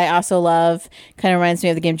 which I also love. Kind of reminds me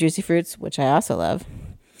of the game Juicy Fruits, which I also love.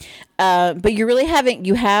 But you're really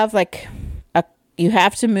you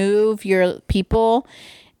have to move your people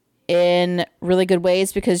in really good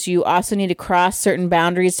ways, because you also need to cross certain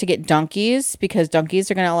boundaries to get donkeys, because donkeys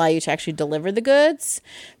are going to allow you to actually deliver the goods.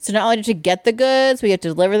 So not only to get the goods, but you have to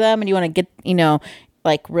deliver them, and you want to get,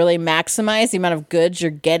 like really maximize the amount of goods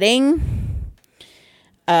you're getting.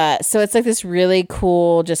 So it's like this really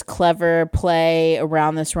cool, just clever play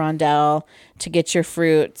around this rondel to get your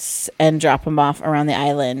fruits and drop them off around the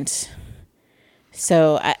island.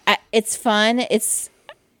 So it's fun. It's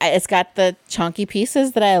got the chunky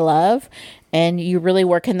pieces that I love, and you really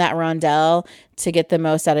work in that rondel to get the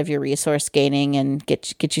most out of your resource gaining and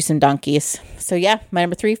get you some donkeys. So yeah, my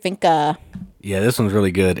number 3, Finca. Yeah, this one's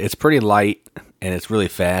really good. It's pretty light and it's really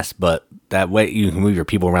fast, but that way you can move your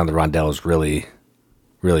people around the rondel is really,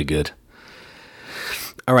 really good.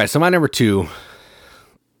 All right, so my number 2,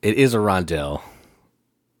 it is a rondel,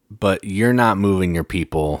 but you're not moving your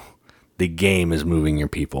people. The game is moving your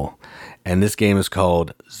people. And this game is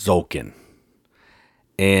called Zolkin.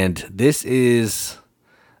 And this is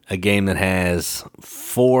a game that has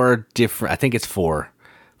 4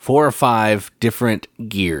 or 5 different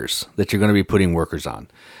gears that you're going to be putting workers on.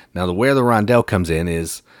 Now, where the rondel comes in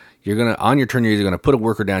is on your turn, you're either going to put a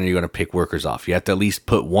worker down or you're going to pick workers off. You have to at least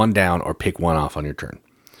put one down or pick one off on your turn.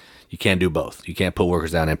 You can't do both. You can't put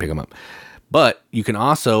workers down and pick them up. But you can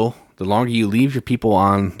also, the longer you leave your people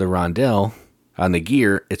on the rondel, on the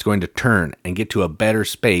gear, it's going to turn and get to a better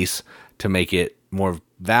space to make it more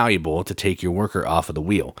valuable to take your worker off of the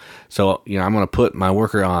wheel. So, I'm going to put my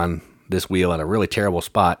worker on this wheel at a really terrible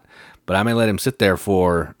spot, but I may let him sit there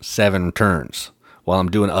for 7 turns while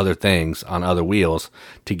I'm doing other things on other wheels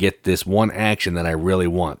to get this one action that I really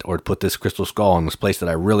want, or to put this crystal skull in this place that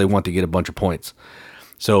I really want to get a bunch of points.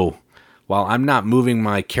 So while I'm not moving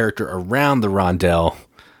my character around the rondel,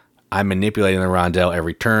 I'm manipulating the rondel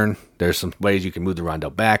every turn. There's some ways you can move the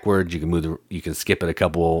rondel backwards. You can skip it a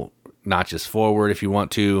couple notches forward if you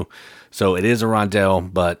want to. So it is a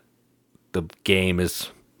rondel, but the game is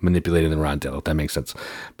manipulating the rondel, if that makes sense.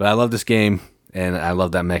 But I love this game, and I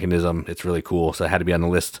love that mechanism. It's really cool, so it had to be on the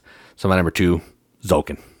list. So my number 2,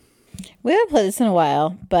 Zolkin. We haven't played this in a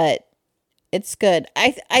while, but it's good.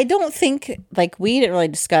 I don't think, like, we didn't really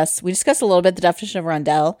discuss. We discussed a little bit the definition of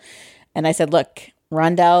rondel, and I said, look,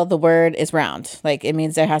 rondel, the word is round. Like, it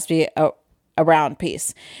means there has to be a round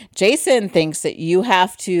piece. Jason thinks that you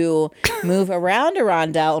have to move around a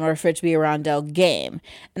rondel in order for it to be a rondel game.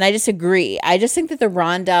 And I disagree. I just think that the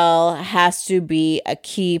rondel has to be a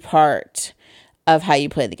key part of how you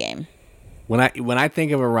play the game. When I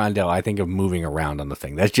think of a rondel, I think of moving around on the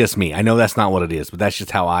thing. That's just me. I know that's not what it is, but that's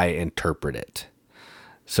just how I interpret it.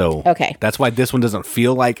 So okay. That's why this one doesn't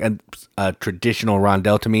feel like a traditional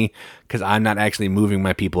rondel to me, because I'm not actually moving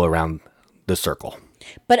my people around the circle.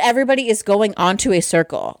 But everybody is going onto a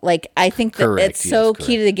circle. Like, I think that it's so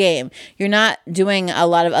key to the game. You're not doing a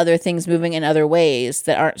lot of other things moving in other ways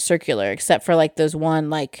that aren't circular, except for like those one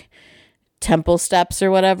like temple steps or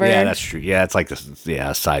whatever. Yeah, that's true. Yeah, it's like this,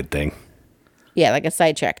 a side thing. Yeah, like a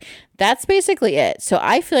side track. That's basically it. So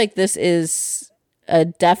I feel like this is a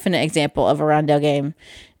definite example of a rondel game,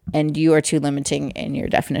 and you are too limiting in your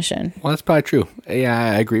definition. Well, that's probably true. Yeah,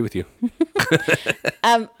 I agree with you.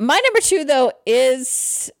 My number 2, though,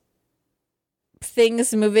 is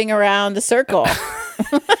things moving around the circle.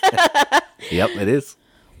 Yep, it is.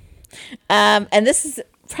 And this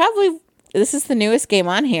is the newest game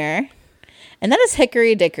on here, and that is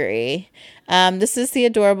Hickory Dickory. This is the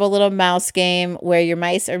adorable little mouse game where your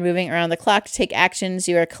mice are moving around the clock to take actions.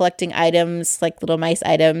 You are collecting items, like little mice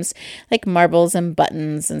items, like marbles and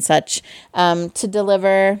buttons and such, to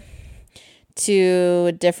deliver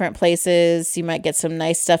to different places. You might get some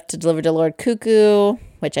nice stuff to deliver to Lord Cuckoo,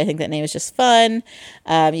 which I think that name is just fun.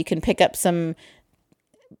 You can pick up some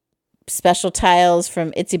special tiles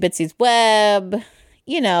from Itsy Bitsy's web.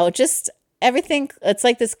 Just everything. It's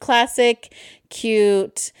like this classic,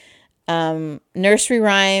 cute nursery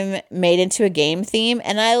rhyme made into a game theme,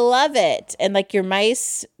 and I love it. And like your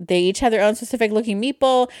mice, they each have their own specific looking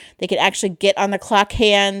meeple. They can actually get on the clock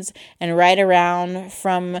hands and ride around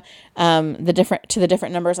from the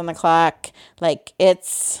different numbers on the clock. Like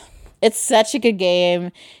it's such a good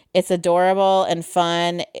game. It's adorable and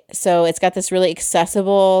fun. So it's got this really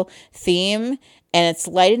accessible theme, and it's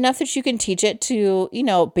light enough that you can teach it to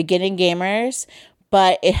beginning gamers,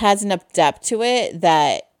 but it has enough depth to it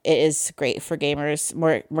that it is great for gamers,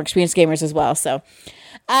 more experienced gamers as well. So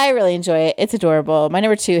I really enjoy it. It's adorable. My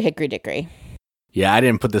number 2, Hickory Dickory. Yeah, I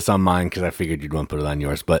didn't put this on mine because I figured you'd want to put it on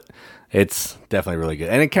yours, but it's definitely really good.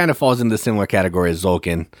 And it kind of falls into the similar category as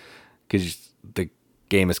Zolkin because the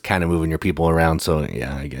game is kind of moving your people around. So,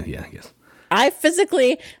 yeah, I guess. I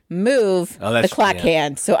physically move the clock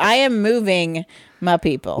hand, so I am moving my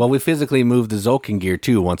people. Well, we physically move the Zolkin gear,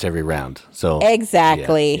 too, once every round. So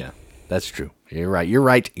exactly. Yeah, that's true. You're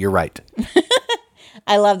right.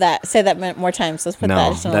 I love that. Say that more times. Let's put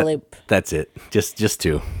that just in a loop. That's it. Just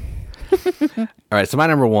 2. All right, so my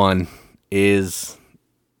number 1 is,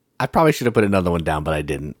 I probably should have put another one down, but I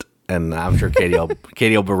didn't. And I'm sure Katie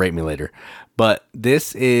will berate me later. But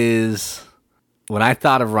this is, when I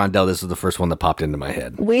thought of Rondel, this was the first one that popped into my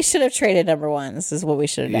head. We should have traded number 1. This is what we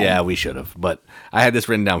should have done. Yeah, we should have. But I had this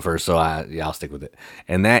written down first, so I'll stick with it.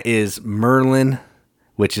 And that is Merlin,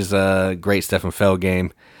 which is a great Stefan Feld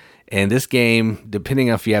game. And this game, depending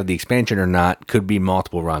on if you have the expansion or not, could be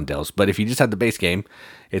multiple Rondels. But if you just have the base game,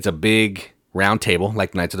 it's a big round table,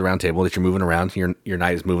 like Knights of the Round Table, that you're moving around. Your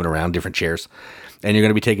knight is moving around, different chairs. And you're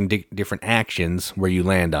going to be taking different actions where you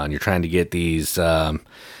land on. You're trying to get these, you're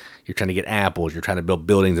trying to get apples. You're trying to build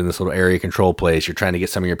buildings in this little area control place. You're trying to get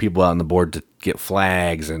some of your people out on the board to get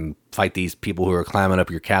flags and fight these people who are climbing up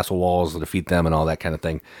your castle walls to defeat them and all that kind of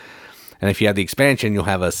thing. And if you have the expansion, you'll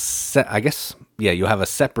have you'll have a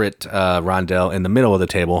separate rondel in the middle of the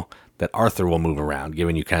table that Arthur will move around,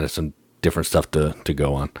 giving you kind of some different stuff to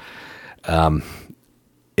go on.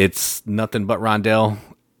 It's nothing but rondel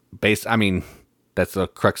based. I mean, that's the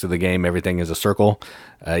crux of the game. Everything is a circle.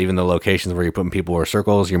 Even the locations where you're putting people are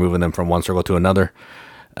circles. You're moving them from one circle to another.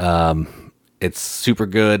 It's super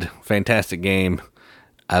good, fantastic game.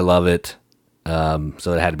 I love it.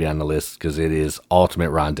 So it had to be on the list because it is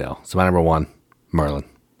ultimate rondel. So my number 1, Merlin.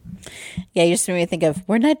 Yeah, you just made me think of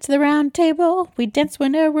We're Knights of the Round Table. We dance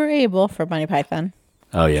whenever we're able for Monty Python.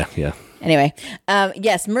 Oh, yeah. Anyway,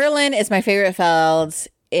 yes, Merlin is my favorite Feld.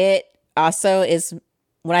 It also is,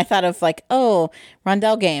 when I thought of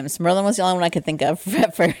Rondel games, Merlin was the only one I could think of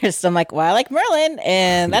at first. I'm like, well, I like Merlin,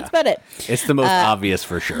 and that's about it. It's the most obvious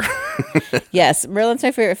for sure. Yes, Merlin's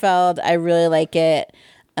my favorite Feld. I really like it.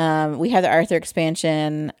 We have the Arthur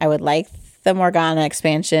expansion. I would like the Morgana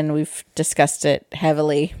expansion. We've discussed it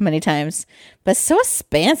heavily many times, but so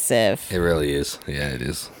expansive. It really is. Yeah, it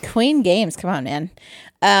is. Queen Games, come on, man.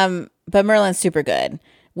 But Merlin's super good,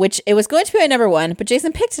 which it was going to be my number 1, but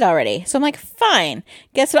Jason picked it already. So I'm like, fine.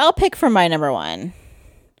 Guess what I'll pick for my number 1,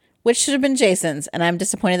 which should have been Jason's, and I'm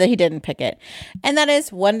disappointed that he didn't pick it. And that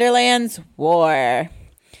is Wonderland's War.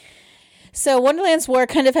 So Wonderland's War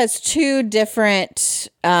kind of has 2 different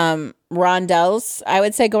rondels, I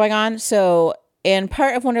would say, going on. So in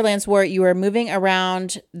part of Wonderland's War, you are moving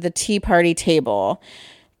around the tea party table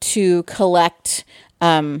to collect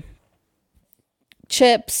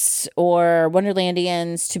chips or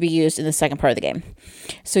Wonderlandians to be used in the second part of the game.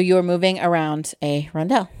 So you are moving around a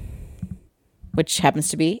rondel, which happens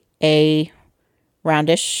to be a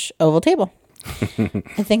roundish oval table.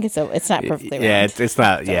 I think it's not perfectly round. Yeah, it's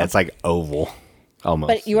not. So. Yeah, it's like oval, almost.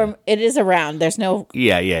 But it is a round. There's no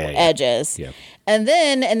edges. Yeah. And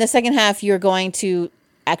then in the second half, you're going to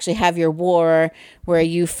actually have your war where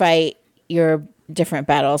you fight your different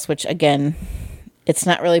battles. Which again, it's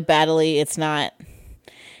not really battle-y. It's not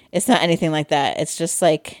anything like that. It's just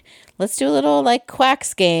like, let's do a little like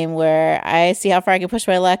quacks game where I see how far I can push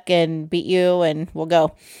my luck and beat you, and we'll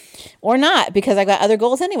go, or not, because I got other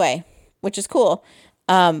goals anyway, which is cool.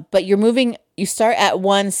 But you start at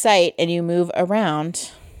one site and you move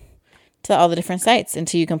around to all the different sites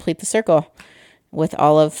until you complete the circle with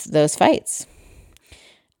all of those fights.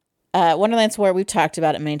 Wonderland's War, we've talked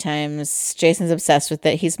about it many times. Jason's obsessed with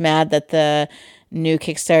it. He's mad that the new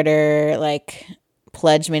Kickstarter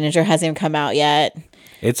pledge manager hasn't even come out yet.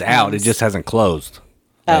 It's out. It just hasn't closed.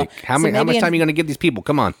 How much time are you going to give these people?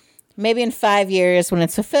 Come on. Maybe in 5 years when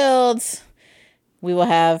it's fulfilled, we will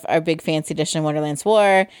have our big fancy edition of Wonderland's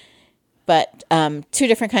War. But 2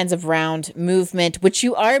 different kinds of round movement, which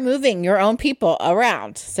you are moving your own people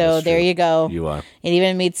around. So there you go. You are. It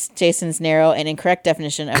even meets Jason's narrow and incorrect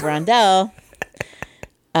definition of rondel.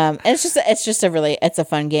 And it's a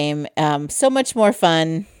fun game. So much more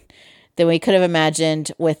fun than we could have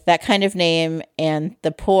imagined with that kind of name and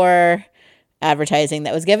the poor advertising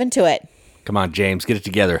that was given to it. Come on, James, get it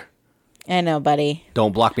together. I know, buddy.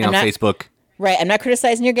 Don't block me on Facebook. Right, I'm not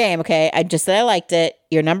criticizing your game, okay? I just said I liked it.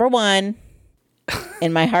 You're number 1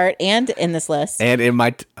 in my heart and in this list. And in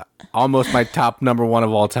my almost my top number 1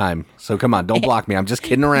 of all time. So come on, don't block me. I'm just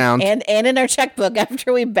kidding around. And in our checkbook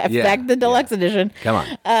after we back the deluxe edition.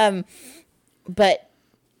 Come on. But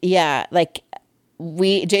yeah, like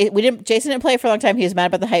Jason didn't play it for a long time. He was mad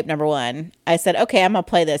about the hype, number one. I said, okay, I'm gonna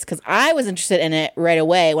play this because I was interested in it right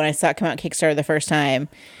away when I saw it come out on Kickstarter the first time.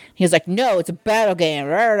 He was like, no, it's a battle game,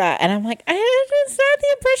 rah, rah, rah. And I'm like, that's not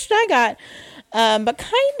the impression I got, but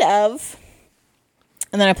kind of.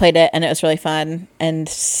 And then I played it, and it was really fun. And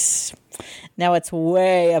now it's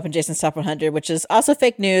way up in Jason's top 100, which is also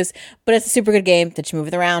fake news, but it's a super good game that you move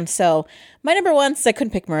it around. So my number one, since I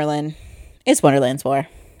couldn't pick Merlin, is Wonderland's War.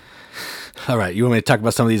 All right, you want me to talk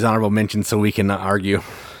about some of these honorable mentions so we can argue?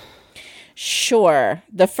 Sure.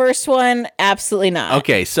 The first one, absolutely not.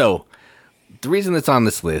 Okay, so the reason that's on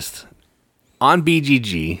this list, on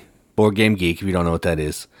BGG, Board Game Geek, if you don't know what that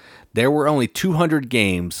is, there were only 200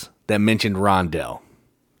 games that mentioned Rondel.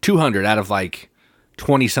 200 out of like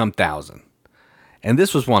 20-some thousand. And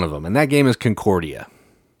this was one of them, and that game is Concordia.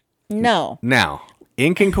 No. Now,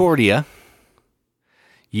 in Concordia,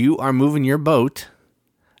 you are moving your boat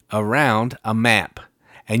around a map.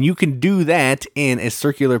 And you can do that in a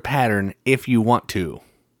circular pattern if you want to.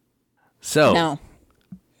 So, no.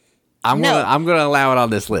 I'm gonna allow it on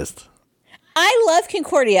this list. I love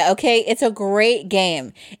Concordia, okay? It's a great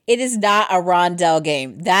game. It is not a Rondel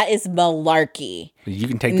game. That is malarkey. You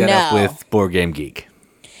can take that up with Board Game Geek.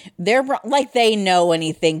 They're like they know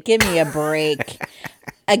anything. Give me a break.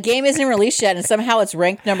 A game isn't released yet, and somehow it's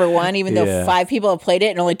ranked number one, even though 5 people have played it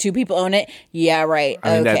and only 2 people own it. Yeah, right.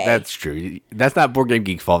 I mean, okay. That's true. That's not Board Game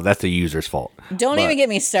Geek's fault. That's the user's fault. Don't even get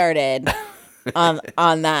me started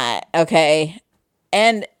on that, okay?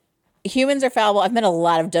 And humans are fallible. I've met a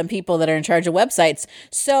lot of dumb people that are in charge of websites.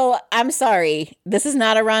 So I'm sorry. This is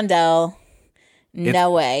not a Rondel.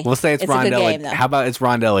 No way. We'll say it's Rondel. A good game, though. How about it's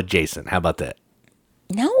Rondel adjacent? How about that?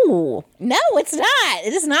 No, it's not.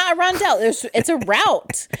 It is not a Rondel. It's a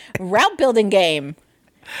route building game.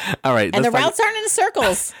 All right. And the routes aren't in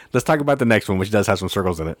circles. Let's talk about the next one, which does have some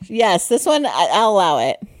circles in it. Yes, this one, I'll allow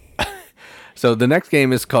it. So the next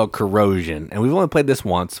game is called Corrosion, and we've only played this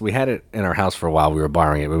once. We had it in our house for a while. We were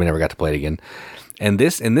borrowing it, but we never got to play it again. And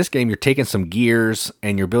in this game, you're taking some gears,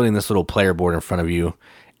 and you're building this little player board in front of you,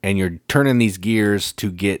 and you're turning these gears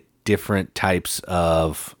to get different types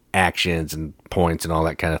of actions and points and all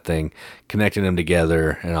that kind of thing, connecting them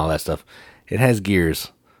together and all that stuff. It has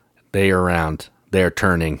gears. They are round. They are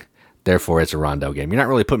turning. Therefore, it's a Rondel game. You're not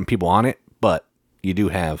really putting people on it, but you do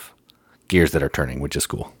have gears that are turning, which is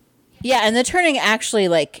cool. Yeah, and the turning actually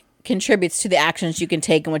like contributes to the actions you can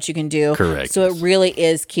take and what you can do. Correct. So it really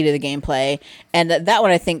is key to the gameplay. And that one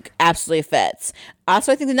I think absolutely fits.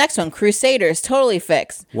 Also, I think the next one, Crusaders, totally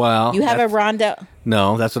fits. Well, you have a Rondel.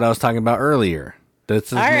 No, that's what I was talking about earlier. All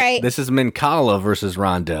right. This is Minkala versus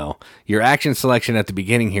Rondel. Your action selection at the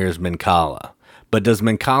beginning here is Minkala. But does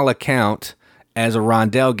Minkala count as a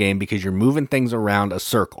Rondel game because you're moving things around a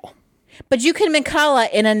circle? But you can Minkala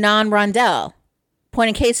in a non-Rondel. Point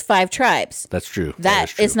in case, 5 tribes. That's true.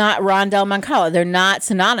 That is not Rondel Minkala. They're not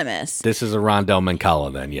synonymous. This is a Rondel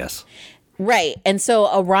Minkala then, yes. Right. And so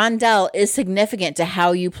a Rondel is significant to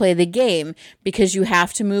how you play the game because you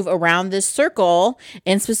have to move around this circle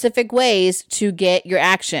in specific ways to get your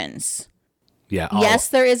actions. Yeah. Yes,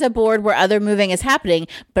 there is a board where other moving is happening,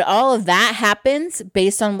 but all of that happens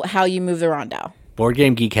based on how you move the Rondel. Board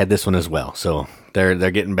Game Geek had this one as well, so they're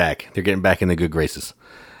getting back. They're getting back in the good graces.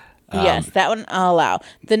 Yes, that one I'll allow.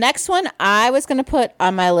 The next one I was going to put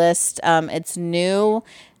on my list, it's new,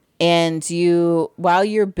 and while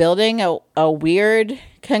you're building a weird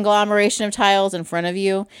conglomeration of tiles in front of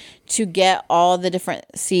you to get all the different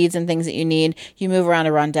seeds and things that you need, you move around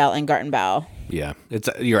a Rondel and Gartenbau. Yeah, it's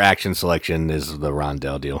your action selection is the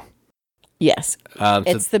Rondel deal. Yes,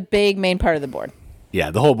 it's the big main part of the board. Yeah,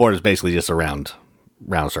 the whole board is basically just a round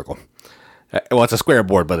circle. Well, it's a square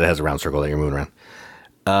board, but it has a round circle that you're moving around.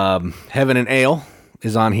 Heaven and Ale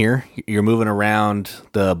is on here. You're moving around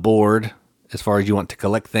the board as far as you want to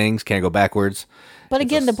collect things. Can't go backwards. But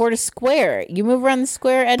again, the board is square. You move around the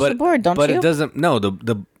square edge of the board, don't you? But it doesn't. No,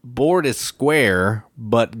 the board is square,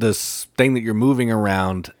 but the thing that you're moving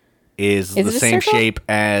around is the same shape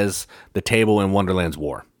as the table in Wonderland's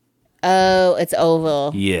War. Oh, it's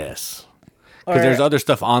oval. Yes. Because there's other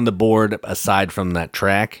stuff on the board aside from that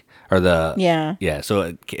track or the yeah.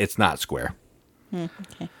 So it's not square.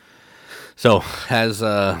 Okay. So has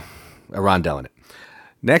a Rondel in it.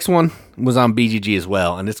 Next one was on BGG as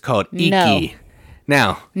well, and it's called Iki.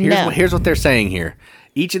 No. Now, here's what they're saying here.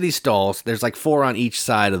 Each of these stalls, there's like 4 on each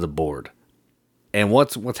side of the board. And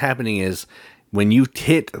what's happening is when you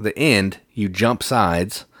hit the end, you jump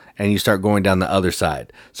sides and you start going down the other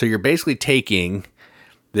side. So you're basically taking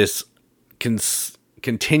this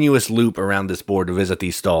continuous loop around this board to visit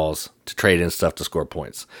these stalls to trade in stuff to score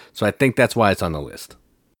points. So I think that's why it's on the list.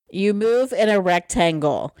 You move in a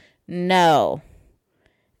rectangle. No.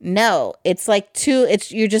 No, it's like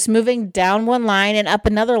you're just moving down one line and up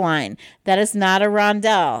another line. That is not a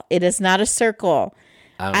rondel. It is not a circle.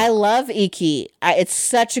 I love Iki. It's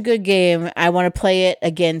such a good game. I want to play it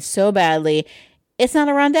again so badly. It's not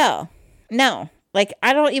a rondel. No. Like,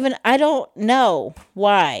 I don't know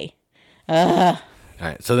why. All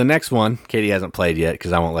right, so the next one, Katie hasn't played yet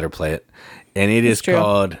because I won't let her play it. And it is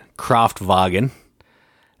called Kraftwagen.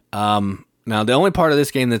 Now, the only part of this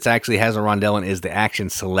game that's actually has a rondel in is the action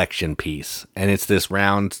selection piece. And it's this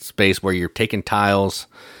round space where you're taking tiles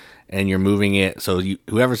and you're moving it. So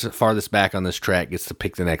whoever's farthest back on this track gets to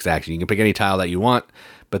pick the next action. You can pick any tile that you want,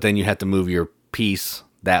 but then you have to move your piece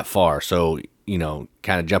that far. So,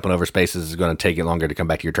 kind of jumping over spaces is going to take it longer to come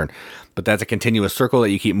back to your turn. But that's a continuous circle that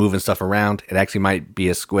you keep moving stuff around. It actually might be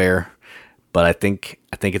a square, but I think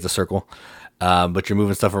it's a circle. But you're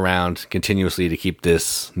moving stuff around continuously to keep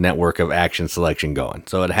this network of action selection going.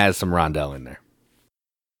 So it has some rondel in there.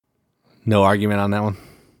 No argument on that one?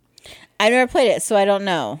 I've never played it, so I don't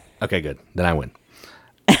know. Okay, good. Then I win.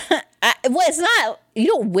 Well, it's not. You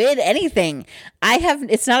don't win anything.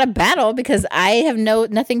 It's not a battle because I have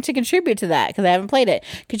nothing to contribute to that because I haven't played it.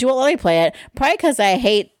 Because you won't let me play it. Probably because I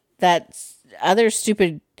hate that other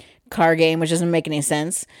stupid car game, which doesn't make any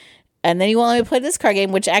sense. And then you won't let me play this card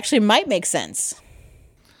game, which actually might make sense.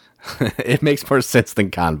 It makes more sense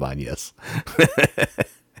than Kanban, yes.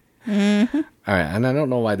 Mm-hmm. All right, and I don't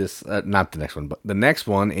know why this, not the next one, but the next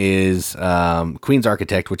one is Queen's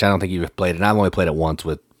Architect, which I don't think you've played, and I've only played it once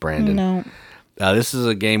with Brandon. No. This is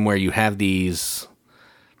a game where you have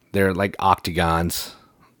they're like octagons,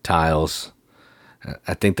 tiles.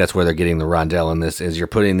 I think that's where they're getting the rondel in this, is you're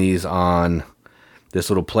putting these on this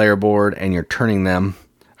little player board, and you're turning them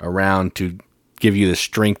around to give you the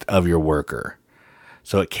strength of your worker.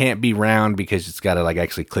 So it can't be round because it's got to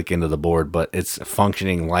actually click into the board, but it's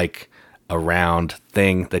functioning like a round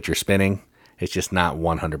thing that you're spinning. It's just not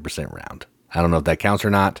 100% round. I don't know if that counts or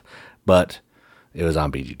not, but it was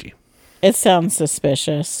on BGG. It sounds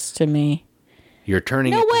suspicious to me. You're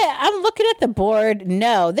turning. No way. I'm looking at the board.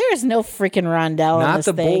 No, there is no freaking rondel on this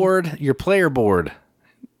thing. Not the board, your player board.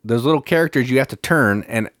 Those little characters you have to turn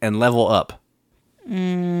and level up.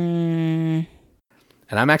 And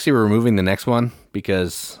I'm actually removing the next one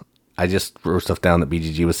because I just wrote stuff down that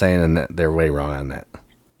BGG was saying, and they're way wrong on that.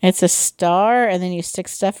 It's a star, and then you stick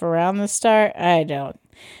stuff around the star. I don't.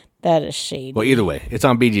 That is shady. Well, either way, it's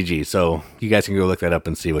on BGG, so you guys can go look that up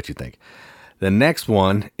and see what you think. The next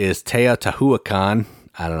one is Teotihuacan.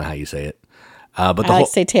 I don't know how you say it, but I like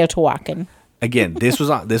to say Teotihuacan. Again, this was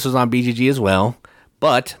on BGG as well,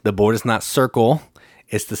 but the board is not circle.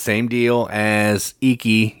 It's the same deal as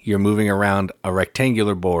Iki. You're moving around a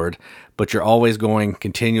rectangular board, but you're always going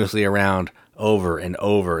continuously around over and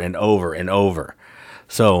over and over and over.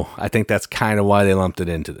 So I think that's kind of why they lumped it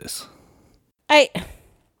into this. I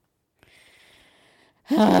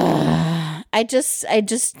just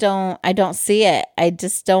don't see it. I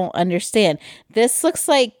just don't understand. This looks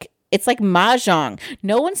like it's like mahjong.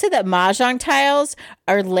 No one said that mahjong tiles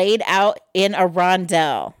are laid out in a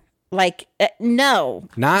rondel. No.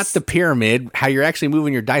 Not the pyramid, how you're actually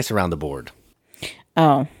moving your dice around the board.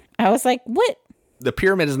 Oh, I was like, what? The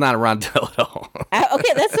pyramid is not a rondel at all.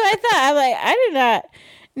 Okay, that's what I thought. I'm like, I did not.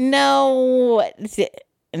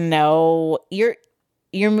 No.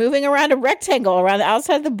 You're moving around a rectangle around the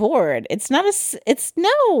outside of the board. It's not it's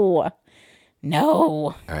no.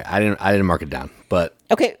 All right, I didn't mark it down, but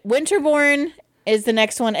okay. Winterborn is the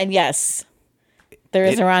next one, and yes, there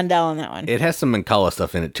is a rondel on that one. It has some Mancala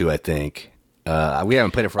stuff in it too, I think. We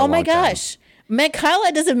haven't played it for a long time. Oh my gosh.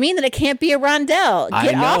 Mancala doesn't mean that it can't be a rondel.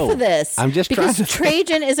 Get off of this. I'm just because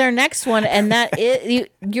Trajan is our next one, and that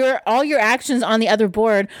all your actions on the other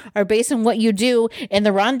board are based on what you do in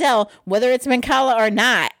the rondel, whether it's Mancala or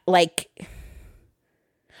not.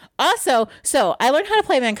 Also, so I learned how to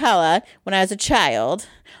play Mancala when I was a child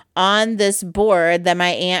on this board that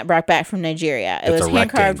my aunt brought back from Nigeria. It was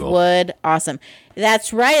hand-carved wood. Awesome.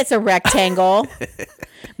 That's right. It's a rectangle.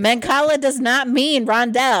 Mancala does not mean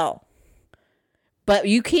rondel. But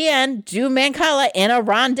you can do Mancala in a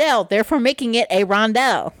rondel, therefore making it a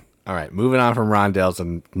rondel. All right, moving on from rondels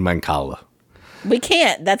and Mancala. We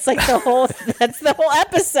can't. That's the whole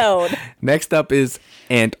episode. Next up is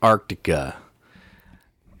Antarctica.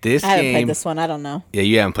 I haven't played this one. I don't know. Yeah,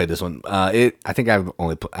 you haven't played this one. I think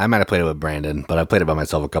I might have played it with Brandon, but I played it by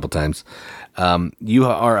myself a couple times. You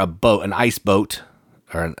are an ice boat,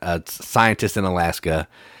 or a scientist in Alaska,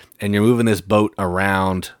 and you're moving this boat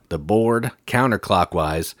around the board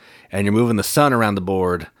counterclockwise, and you're moving the sun around the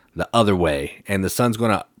board the other way, and the sun's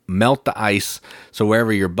going to melt the ice so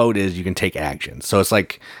wherever your boat is, you can take action. So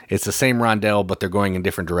it's the same rondel, but they're going in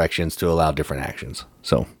different directions to allow different actions.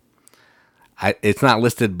 So it's not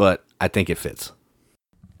listed, but I think it fits.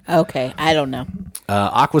 Okay, I don't know.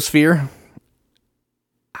 Aquasphere.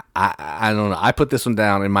 I don't know. I put this one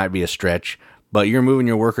down. It might be a stretch, but you're moving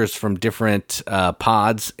your workers from different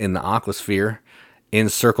pods in the aquasphere in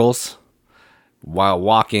circles while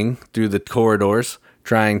walking through the corridors,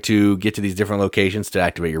 trying to get to these different locations to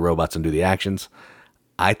activate your robots and do the actions.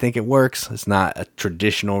 I think it works. It's not a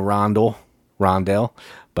traditional rondel,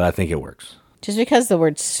 but I think it works. Just because the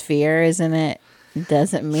word sphere is in it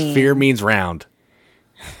doesn't mean... Sphere means round.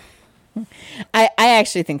 I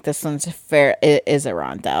actually think this one's fair. It is a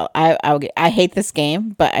rondel. I hate this game,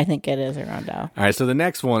 but I think it is a rondel. All right, so the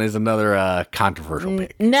next one is another controversial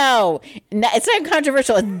pick. No, it's not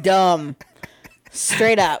controversial. It's dumb.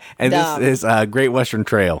 Straight up. And dumb. This is Great Western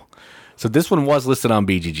Trail. So this one was listed on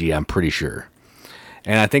BGG, I'm pretty sure.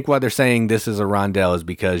 And I think why they're saying this is a rondel is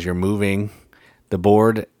because the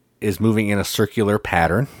board is moving in a circular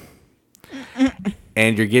pattern.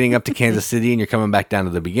 And you're getting up to Kansas City and you're coming back down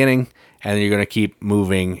to the beginning, and then you're going to keep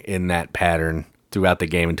moving in that pattern throughout the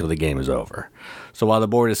game until the game is over. So while the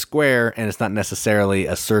board is square and it's not necessarily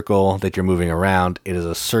a circle that you're moving around, it is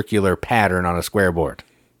a circular pattern on a square board.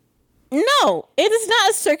 No, it is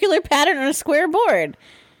not a circular pattern on a square board.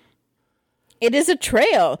 It is a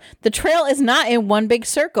trail. The trail is not in one big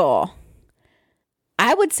circle.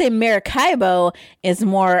 I would say Maracaibo is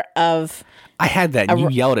more of... I had that, and you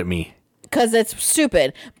yelled at me. Because it's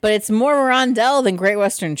stupid, but it's more rondel than Great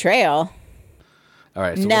Western Trail. All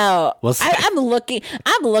right. So no, I'm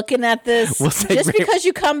looking at this. Just because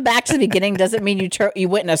you come back to the beginning doesn't mean you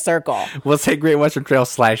went in a circle. We'll say Great Western Trail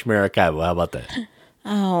 / Maracaibo. How about that?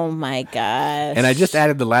 Oh my gosh. And I just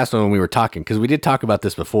added the last one when we were talking, because we did talk about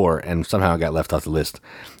this before, and somehow it got left off the list.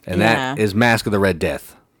 And that is Mask of the Red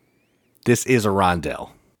Death. This is a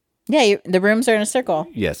rondel. Yeah, the rooms are in a circle.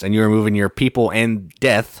 Yes, and you're moving your people and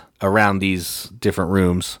death around these different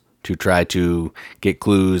rooms to try to get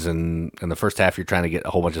clues, and in the first half you're trying to get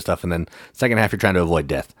a whole bunch of stuff, and then second half you're trying to avoid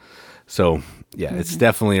death. So yeah, it's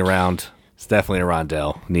definitely a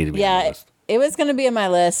rondel. Need to be on the list. It was going to be on my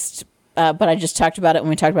list, but I just talked about it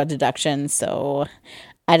when we talked about deduction, so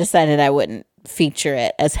I decided I wouldn't feature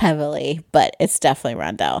it as heavily, but it's definitely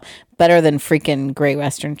rondel. Better than freaking Great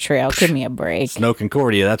Western Trail. Give me a break. Snow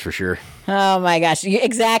Concordia, that's for sure. Oh my gosh.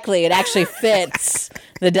 Exactly. It actually fits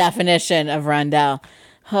the definition of rondel.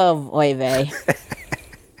 Oh, oy vey.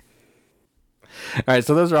 All right,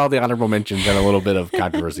 so those are all the honorable mentions and a little bit of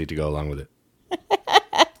controversy to go along with it.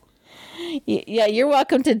 Yeah, you're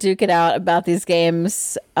welcome to duke it out about these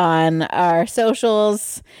games on our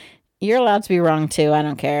socials. You're allowed to be wrong too. I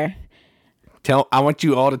don't care. I want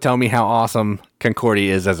you all to tell me how awesome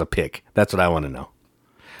Concordia is as a pick. That's what I want to know.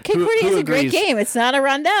 Concordia is a great game. It's not a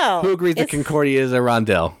rondel. Who agrees that Concordia is a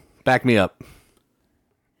rondel? Back me up.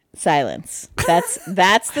 Silence.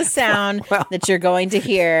 That's the sound that you're going to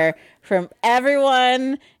hear from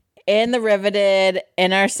everyone in the Riveted,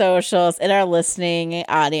 in our socials, in our listening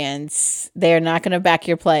audience. They are not going to back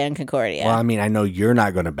your play on Concordia. Well, I mean, I know you're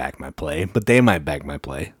not going to back my play, but they might back my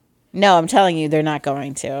play. No, I'm telling you, they're not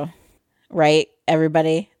going to. Right,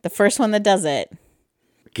 everybody? The first one that does it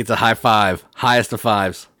gets a high five. Highest of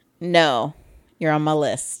fives. No, you're on my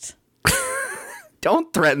list.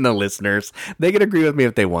 Don't threaten the listeners. They can agree with me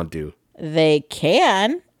if they want to. They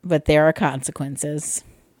can, but there are consequences.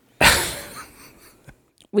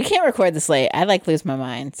 We can't record this late. I lose my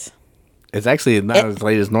mind. It's actually not as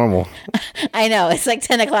late as normal. I know. It's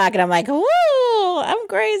 10 o'clock and I'm like, woo, I'm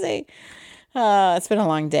crazy. It's been a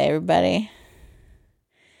long day, everybody.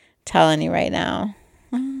 Telling you right now.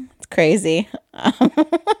 It's crazy. I'm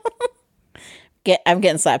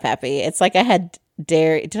getting slap happy. It's like I had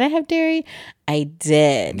dairy. Did I have dairy? I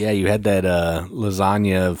did. Yeah, you had that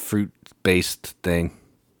lasagna fruit-based thing.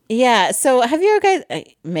 Yeah, so have you guys,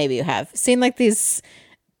 maybe you have, seen these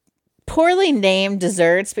poorly named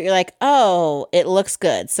desserts, but you're like, oh, it looks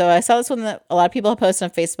good. So I saw this one that a lot of people have posted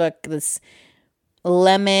on Facebook, this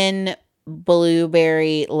lemon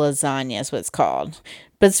blueberry lasagna is what it's called.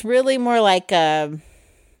 But it's really more like a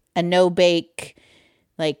no-bake,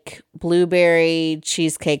 blueberry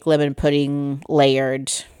cheesecake lemon pudding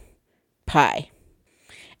layered pie.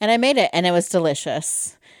 And I made it, and it was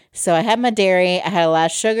delicious. So I had my dairy. I had a lot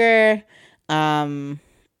of sugar. I'm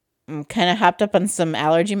kind of hopped up on some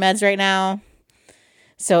allergy meds right now.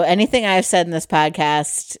 So anything I've said in this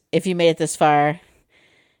podcast, if you made it this far,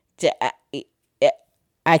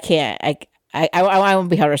 I can't. I won't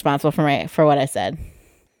be held responsible for what I said.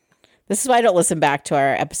 This is why I don't listen back to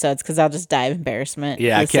our episodes, because I'll just die of embarrassment.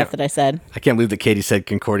 Yeah, for the stuff that I said. I can't believe that Katie said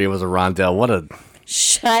Concordia was a Rondel. What a...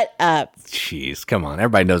 Shut up. Jeez, come on.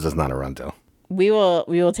 Everybody knows it's not a Rondel. We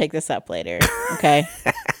will take this up later. Okay.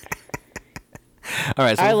 All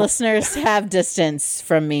right. So our listeners have distance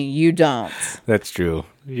from me. You don't. That's true.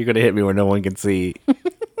 You're going to hit me where no one can see.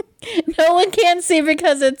 No one can see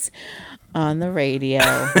because it's on the radio.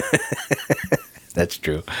 That's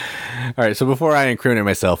true. All right. So before I incriminate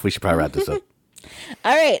myself, we should probably wrap this up.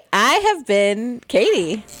 All right. I have been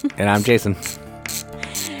Katie. And I'm Jason.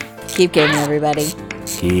 Keep gaming, everybody.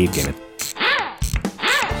 Keep gaming.